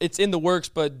it's in the works,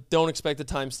 but don't expect a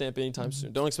timestamp anytime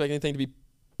soon. Don't expect anything to be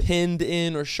pinned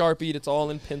in or sharpied. It's all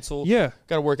in pencil. Yeah.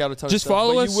 Got to work out a ton Just of stuff.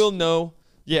 follow but us. You will know.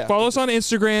 Yeah. Follow us on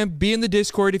Instagram. Be in the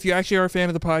Discord if you actually are a fan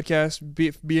of the podcast.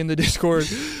 Be in the Discord.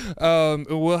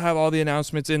 We'll have all the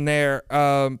announcements in there.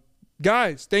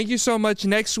 Guys, thank you so much.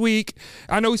 Next week,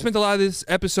 I know we spent a lot of this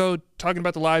episode talking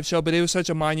about the live show, but it was such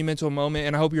a monumental moment,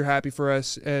 and I hope you're happy for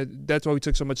us. That's why we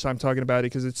took so much time talking about it,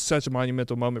 because it's such a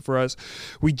monumental moment for us.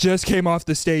 We just came off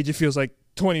the stage. It feels like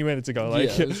 20 minutes ago. Like,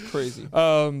 yeah, it was crazy.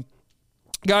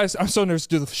 Guys, I'm so nervous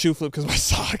to do the shoe flip because of my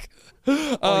sock.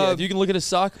 Yeah, if you can look at his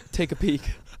sock, take a peek.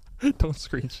 Don't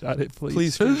screenshot it, please.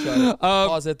 Please screenshot it.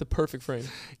 Pause at the perfect frame.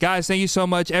 Guys, thank you so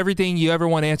much. Everything you ever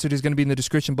want answered is going to be in the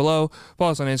description below.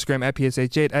 Follow us on Instagram at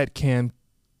PSH8, at Cam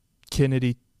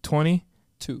Kennedy 20.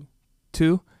 2.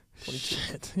 22. 22.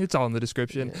 Shit. It's all in the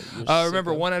description. Yeah,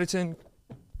 Remember, 1 out of 10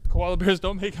 koala bears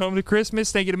don't make it home to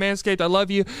Christmas. Thank you to Manscaped. I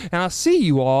love you. And I'll see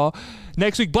you all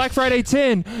next week. Black Friday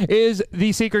 10 is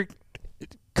the secret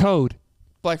code.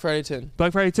 Black Friday 10.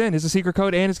 Black Friday 10 is the secret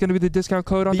code, and it's going to be the discount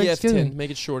code on Thanksgiving. BF10.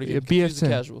 Make it short again. Yeah, Confuse the BF10.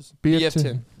 casuals. BF10.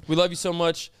 BF10. We love you so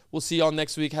much. We'll see y'all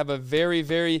next week. Have a very,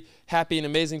 very happy and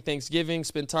amazing Thanksgiving.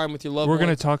 Spend time with your loved We're ones.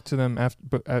 going to talk to them after,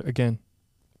 again.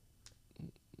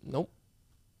 Nope.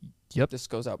 Yep. This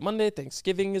goes out Monday.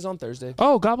 Thanksgiving is on Thursday.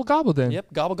 Oh, gobble, gobble then.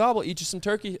 Yep. Gobble, gobble. Eat you some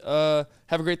turkey. Have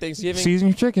a great Thanksgiving. Season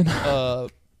your chicken.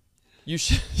 You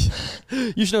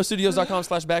should know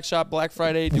studios.com/backshop Black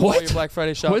Friday. Do all What? your Black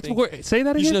Friday shopping. Say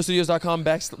that You should again? know studios.com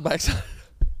backshop.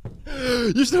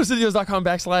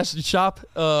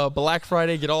 YouShouldKnowStudios.com/shop. Black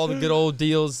Friday, get all the good old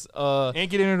deals. And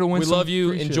get in to win We some love you.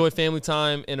 free shit. Enjoy family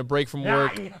time and a break from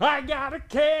work. I got a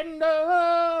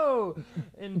candle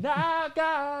and I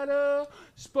got a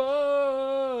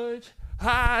sponge.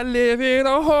 I live in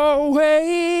a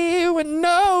hallway with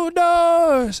no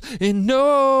doors and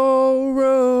no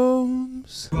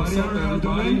rooms. What's up,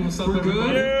 everybody? What's up,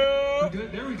 everybody? We're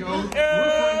good. There we go. We're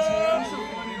friends here. It's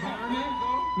a fun environment.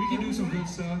 We can do some good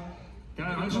stuff.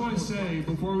 Guys, I just want to say,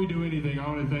 before we do anything, I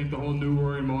want to thank the whole New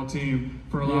Warrior Mall team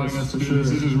for allowing us to do this.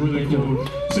 This is really cool.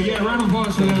 So yeah, round of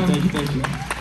applause for them. Thank you.